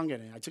little longer.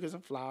 I took her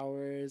some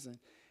flowers, and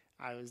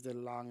I was there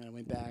longer. I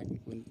went back.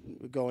 When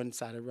we go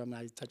inside her room,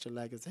 and I touch her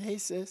leg. I said, hey,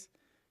 sis.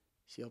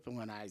 She opened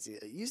one eye. She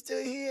said, you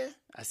still here?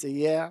 I said,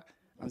 yeah,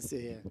 I'm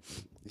still here.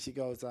 And she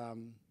goes,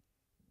 and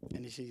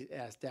then she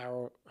asked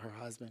Darryl, her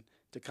husband,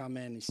 to come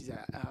in. And she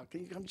said,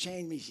 can you come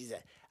change me? She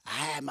said, I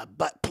had my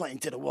butt pointing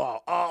to the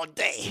wall all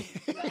day.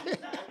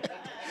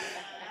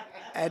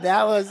 And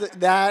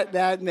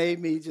that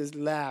made me just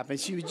laugh. And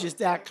she was just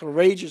that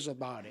courageous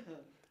about it,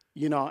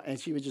 and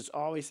she would just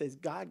always say,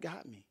 God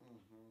got me.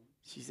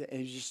 She said, and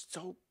it was just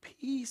so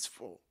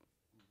peaceful.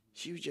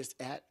 She was just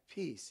at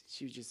peace.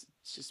 She was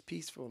just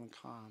peaceful and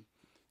calm.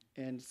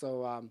 And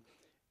so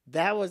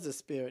that was the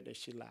spirit that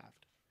she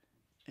left.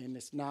 And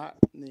it's not,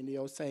 and the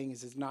old saying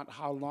is, it's not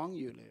how long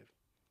you live,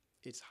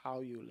 it's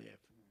how you live.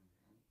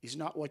 It's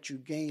not what you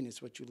gain,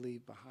 it's what you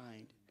leave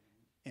behind.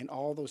 And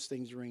all those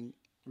things ring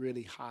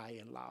really high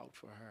and loud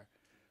for her.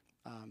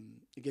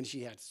 Again,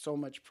 she had so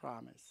much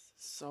promise,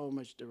 so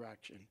much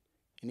direction.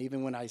 And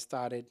even when I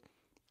started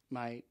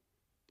my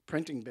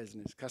printing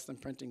business, custom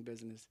printing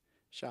business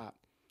shop,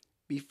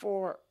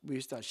 before we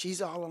started,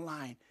 she's all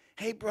online.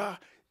 Hey, bro,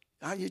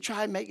 you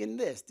try making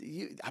this.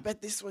 I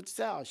bet this would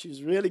sell. She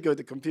was really good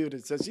at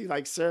computers, so she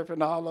like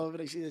surfing all over.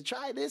 She said,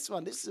 try this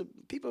one.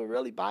 People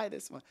really buy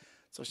this one.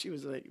 So she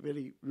was like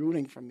really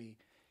rooting for me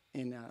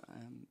in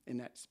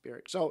that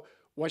spirit. So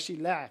what she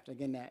left,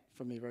 again, that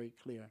for me very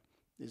clear,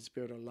 is the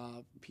spirit of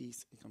love,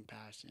 peace, and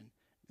compassion.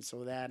 And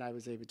so that I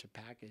was able to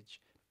package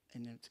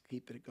and then to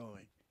keep it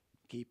going.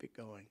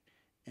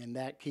 And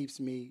that keeps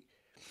me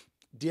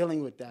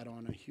dealing with that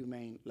on a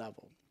humane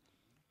level,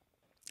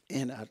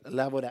 and a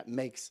level that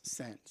makes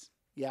sense.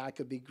 Yeah, I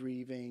could be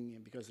grieving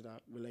and because of the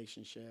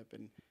relationship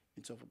and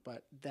so forth,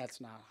 but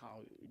that's not how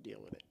you deal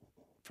with it.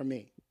 For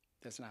me,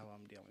 that's not how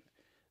I'm dealing with it.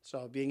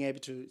 So being able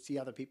to see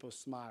other people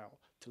smile,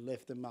 to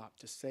lift them up,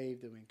 to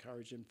save them,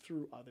 encourage them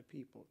through other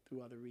people,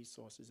 through other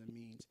resources and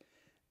means,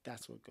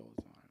 that's what goes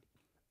on.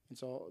 And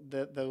so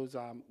those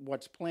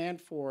what's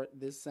planned for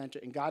this center,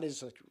 and God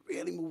is like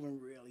really moving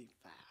really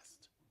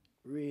fast.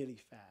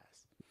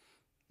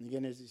 And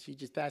again, she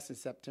just passed on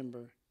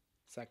September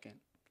 2nd.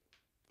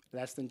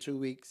 Less than 2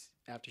 weeks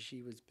after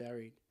she was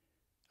buried,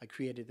 I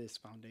created this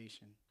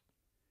foundation.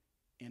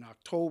 In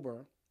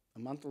October, a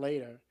month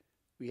later,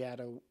 we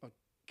had a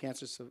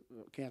cancer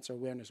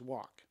awareness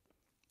walk.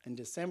 In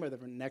December,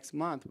 the next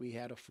month, we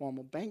had a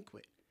formal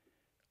banquet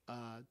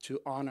to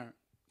honor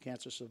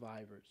cancer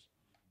survivors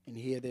and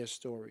hear their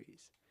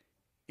stories.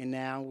 And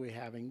now we're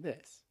having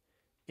this.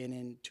 And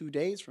in 2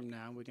 days from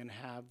now, we're going to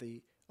have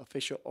the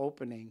official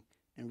opening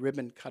and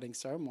ribbon cutting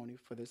ceremony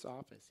for this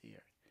office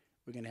here.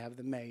 We're going to have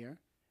the mayor,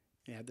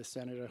 we have the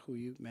senator who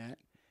you met,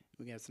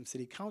 we're going to have some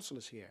city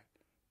councilors here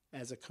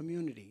as a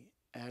community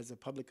as the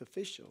public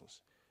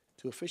officials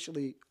to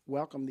officially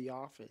welcome the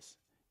office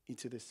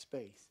into this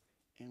space.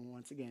 And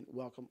once again,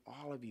 welcome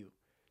all of you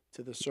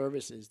to the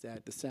services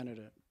that the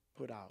senator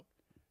put out.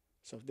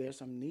 So if there's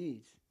some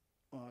needs,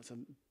 or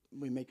some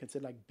we may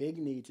consider like big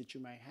needs that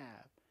you might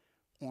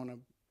have on a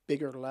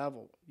bigger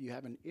level, you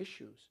having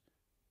issues,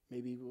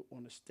 maybe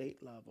on a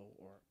state level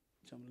or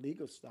some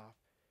legal stuff,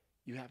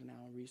 you have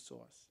now a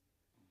resource.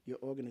 Your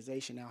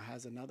organization now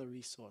has another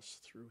resource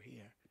through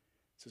here.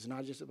 So it's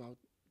not just about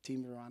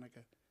Team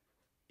Veronica,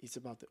 it's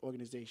about the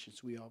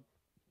organizations we all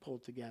pull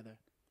together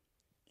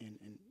and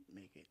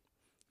make it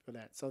for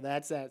that. So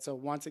that's that. So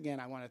once again,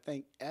 I want to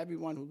thank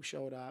everyone who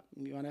showed up.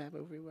 You want to have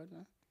everyone?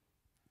 Huh?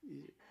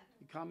 You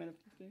comment?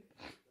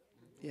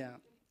 Yeah.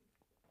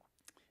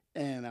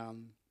 And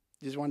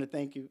just want to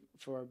thank you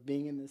for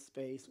being in this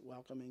space,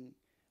 welcoming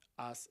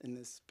us in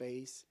this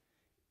space,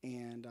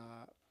 and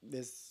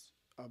there's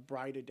a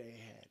brighter day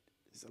ahead.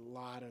 There's a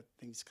lot of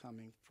things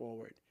coming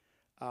forward.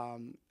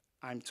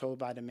 I'm told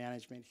by the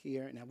management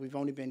here, and we've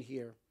only been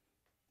here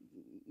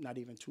not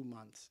even 2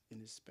 months in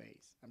this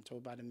space. I'm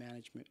told by the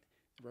management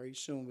very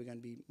soon we're going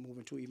to be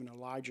moving to even a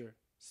larger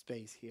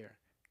space here.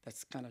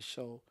 That's kind of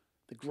show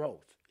the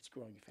growth. It's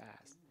growing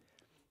fast.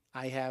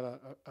 I have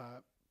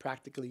a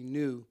practically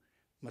new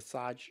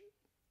massage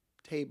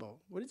table.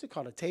 What is it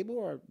called, a table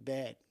or a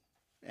bed,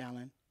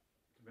 Alan?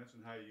 Depends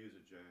on how you use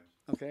it, James.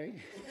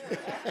 Okay.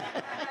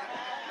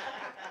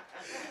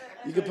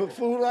 You can put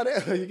food on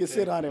it or you can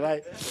sit on it,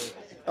 right?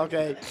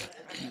 Okay.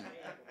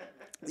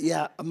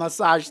 Yeah, a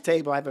massage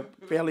table. I have a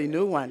fairly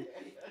new one.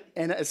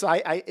 And so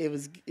it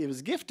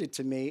was gifted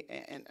to me,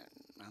 and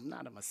I'm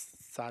not a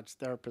massage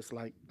therapist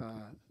like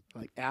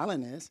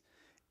Alan is,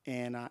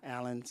 and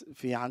Alan's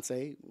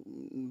fiance,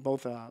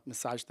 both are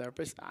massage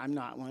therapists. I'm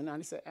not one.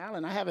 I said,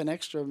 Alan, I have an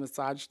extra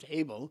massage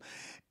table,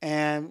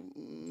 and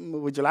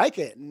would you like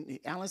it? And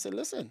Alan said,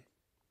 listen,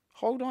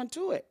 hold on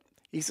to it.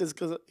 He says,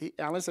 because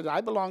Alan said,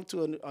 I belong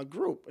to a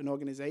group, an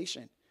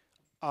organization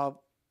of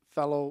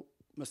fellow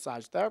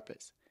massage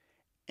therapists,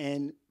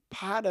 and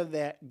part of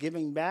that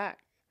giving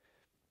back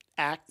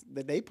act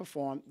that they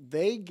perform,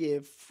 they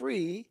give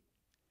free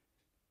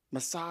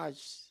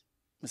massages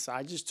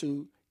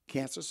to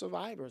cancer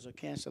survivors or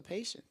cancer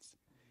patients,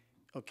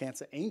 or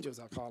cancer angels,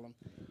 I'll call them.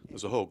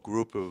 There's a whole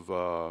group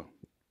of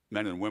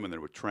men and women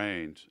that were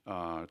trained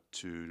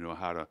to know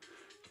how to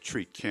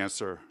treat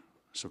cancer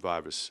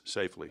survivors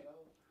safely.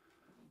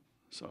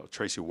 So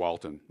Tracy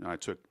Walton, and I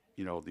took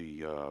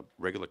the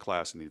regular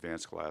class and the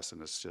advanced class,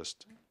 and it's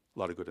just a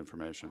lot of good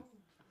information.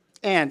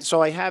 And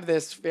so I have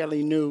this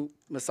fairly new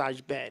massage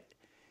bed,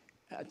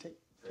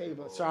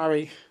 table,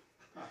 sorry,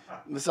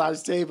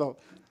 massage table.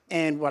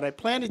 And what I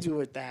plan to do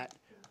with that,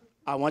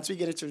 once we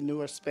get into the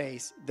newer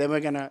space, then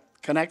we're going to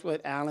connect with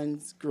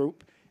Alan's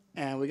group,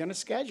 and we're going to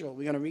schedule.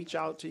 We're going to reach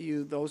out to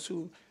you, those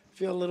who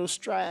feel a little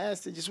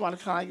stressed and just want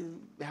to kind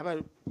of have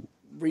a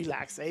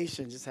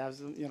relaxation, just have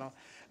some,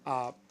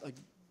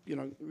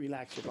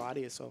 relax your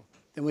body or so.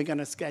 Then we're going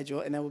to schedule,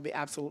 and then we'll be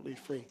absolutely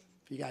free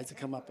for you guys to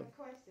come up and.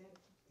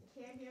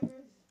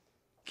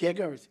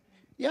 Caregivers.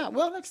 Yeah,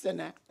 well, let's extend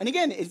that. And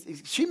again,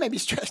 she may be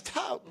stressed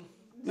out.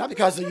 Not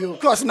because of you. Of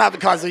course, not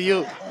because of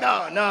you.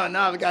 No,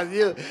 not because of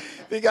you.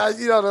 Because,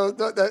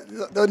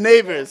 the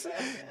neighbors,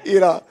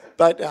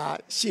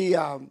 But she,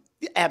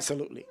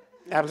 absolutely.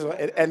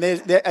 And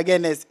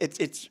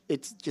it's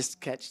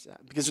just catch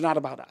that. Because it's not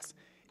about us.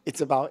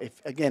 It's about,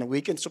 if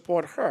we can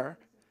support her,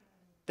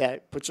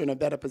 that puts her in a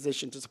better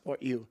position to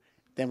support you,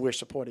 then we're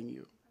supporting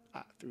you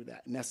through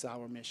that. And that's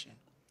our mission.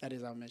 That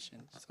is our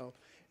mission. So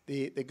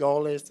the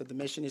goal is that the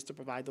mission is to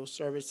provide those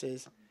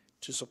services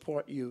to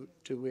support you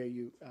to where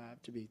you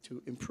to be,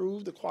 to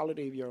improve the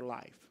quality of your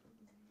life.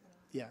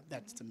 Yeah,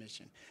 that's the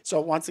mission.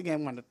 So once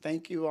again, I want to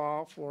thank you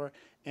all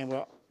and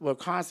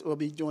we'll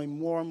be doing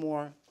more and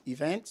more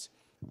events.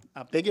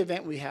 A big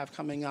event we have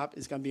coming up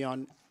is going to be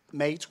on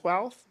May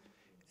 12th,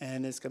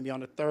 and it's going to be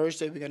on a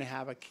Thursday. We're going to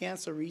have a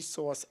Cancer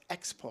Resource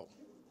Expo.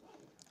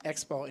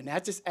 And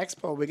at this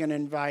expo, we're going to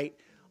invite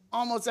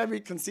almost every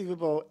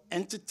conceivable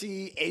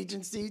entity,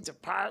 agency,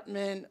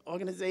 department,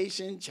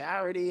 organization,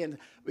 charity, and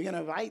we're going to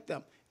invite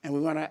them. And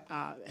we want to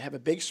have a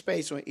big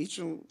space where each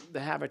of them to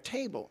have a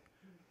table.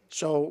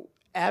 So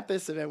at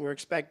this event, we're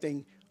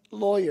expecting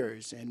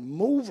lawyers and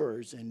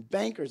movers and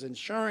bankers,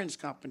 insurance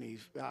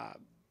companies,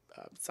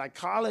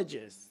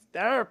 psychologists,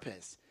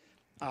 therapists,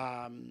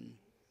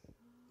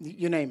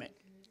 you name it,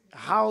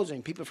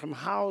 housing, people from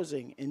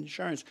housing,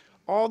 insurance.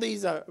 All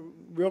these are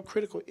real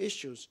critical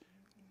issues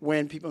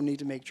when people need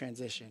to make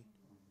transition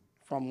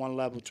from one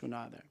level to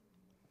another.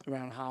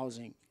 Around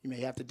housing, you may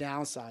have to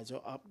downsize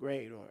or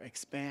upgrade or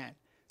expand.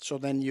 So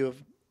then you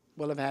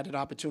will have had an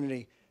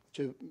opportunity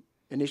to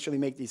initially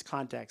make these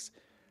contacts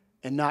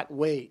and not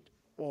wait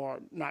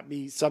or not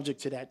be subject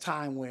to that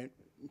time when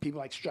people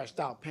like stressed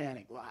out,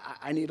 panic. Well,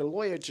 I need a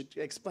lawyer to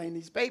explain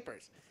these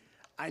papers.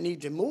 I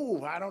need to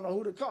move. I don't know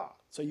who to call.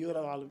 So you would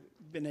have all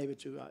been able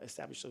to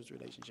establish those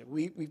relationships.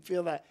 We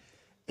feel that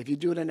if you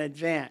do it in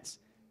advance,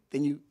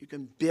 then you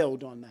can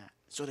build on that.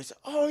 So they say,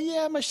 oh,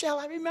 yeah, Michelle,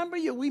 I remember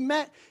you. We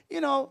met,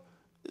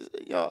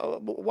 a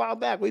while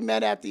back. We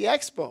met at the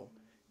expo,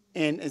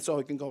 and so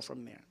it can go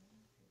from there.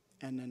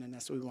 And then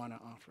that's what we want to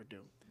offer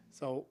do.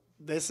 So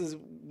this is,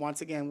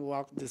 once again,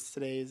 welcome.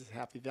 Today is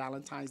Happy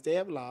Valentine's Day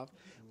of Love.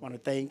 I want to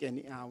thank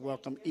and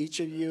welcome each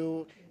of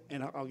you.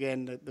 And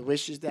again, the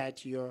wishes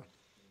that you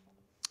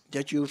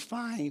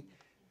find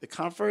the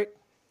comfort,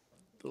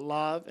 the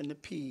love, and the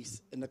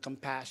peace, and the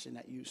compassion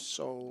that you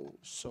so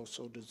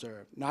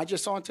deserve. Not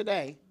just on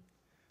today,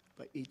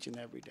 but each and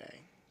every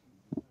day.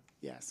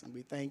 Yes, and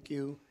we thank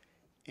you,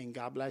 and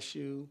God bless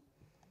you.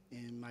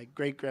 And my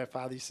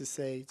great-grandfather used to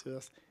say to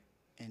us,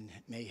 and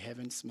may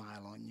heaven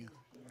smile on you.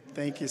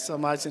 Thank you so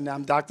much. And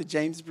I'm Dr.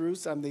 James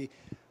Bruce. I'm the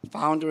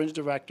founder and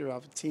director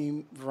of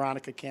Team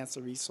Veronica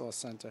Cancer Resource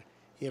Center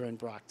here in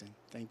Brockton.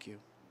 Thank you.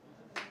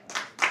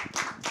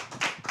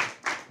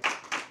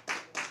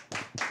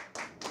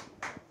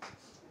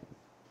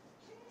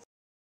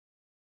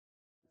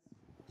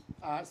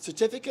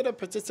 Certificate of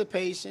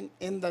participation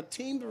in the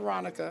Team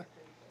Veronica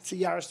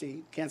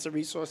CRC, Cancer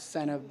Resource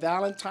Center,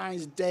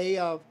 Valentine's Day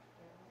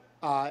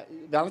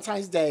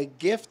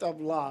Gift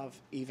of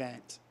Love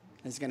event.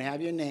 It's going to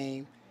have your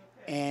name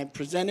and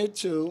presented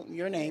to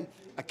your name,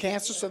 a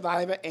cancer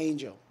survivor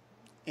angel,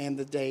 and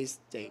the day's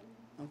date.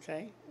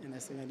 Okay? And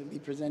that's going to be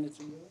presented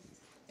to you.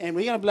 And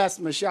we're going to bless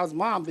Michelle's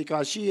mom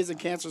because she is a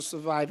cancer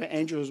survivor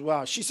angel as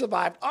well. She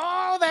survived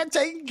all that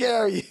taking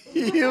care of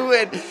you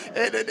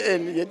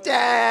and your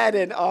dad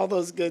and all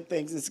those good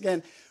things. And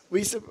again,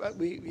 we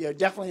are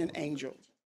definitely an angel.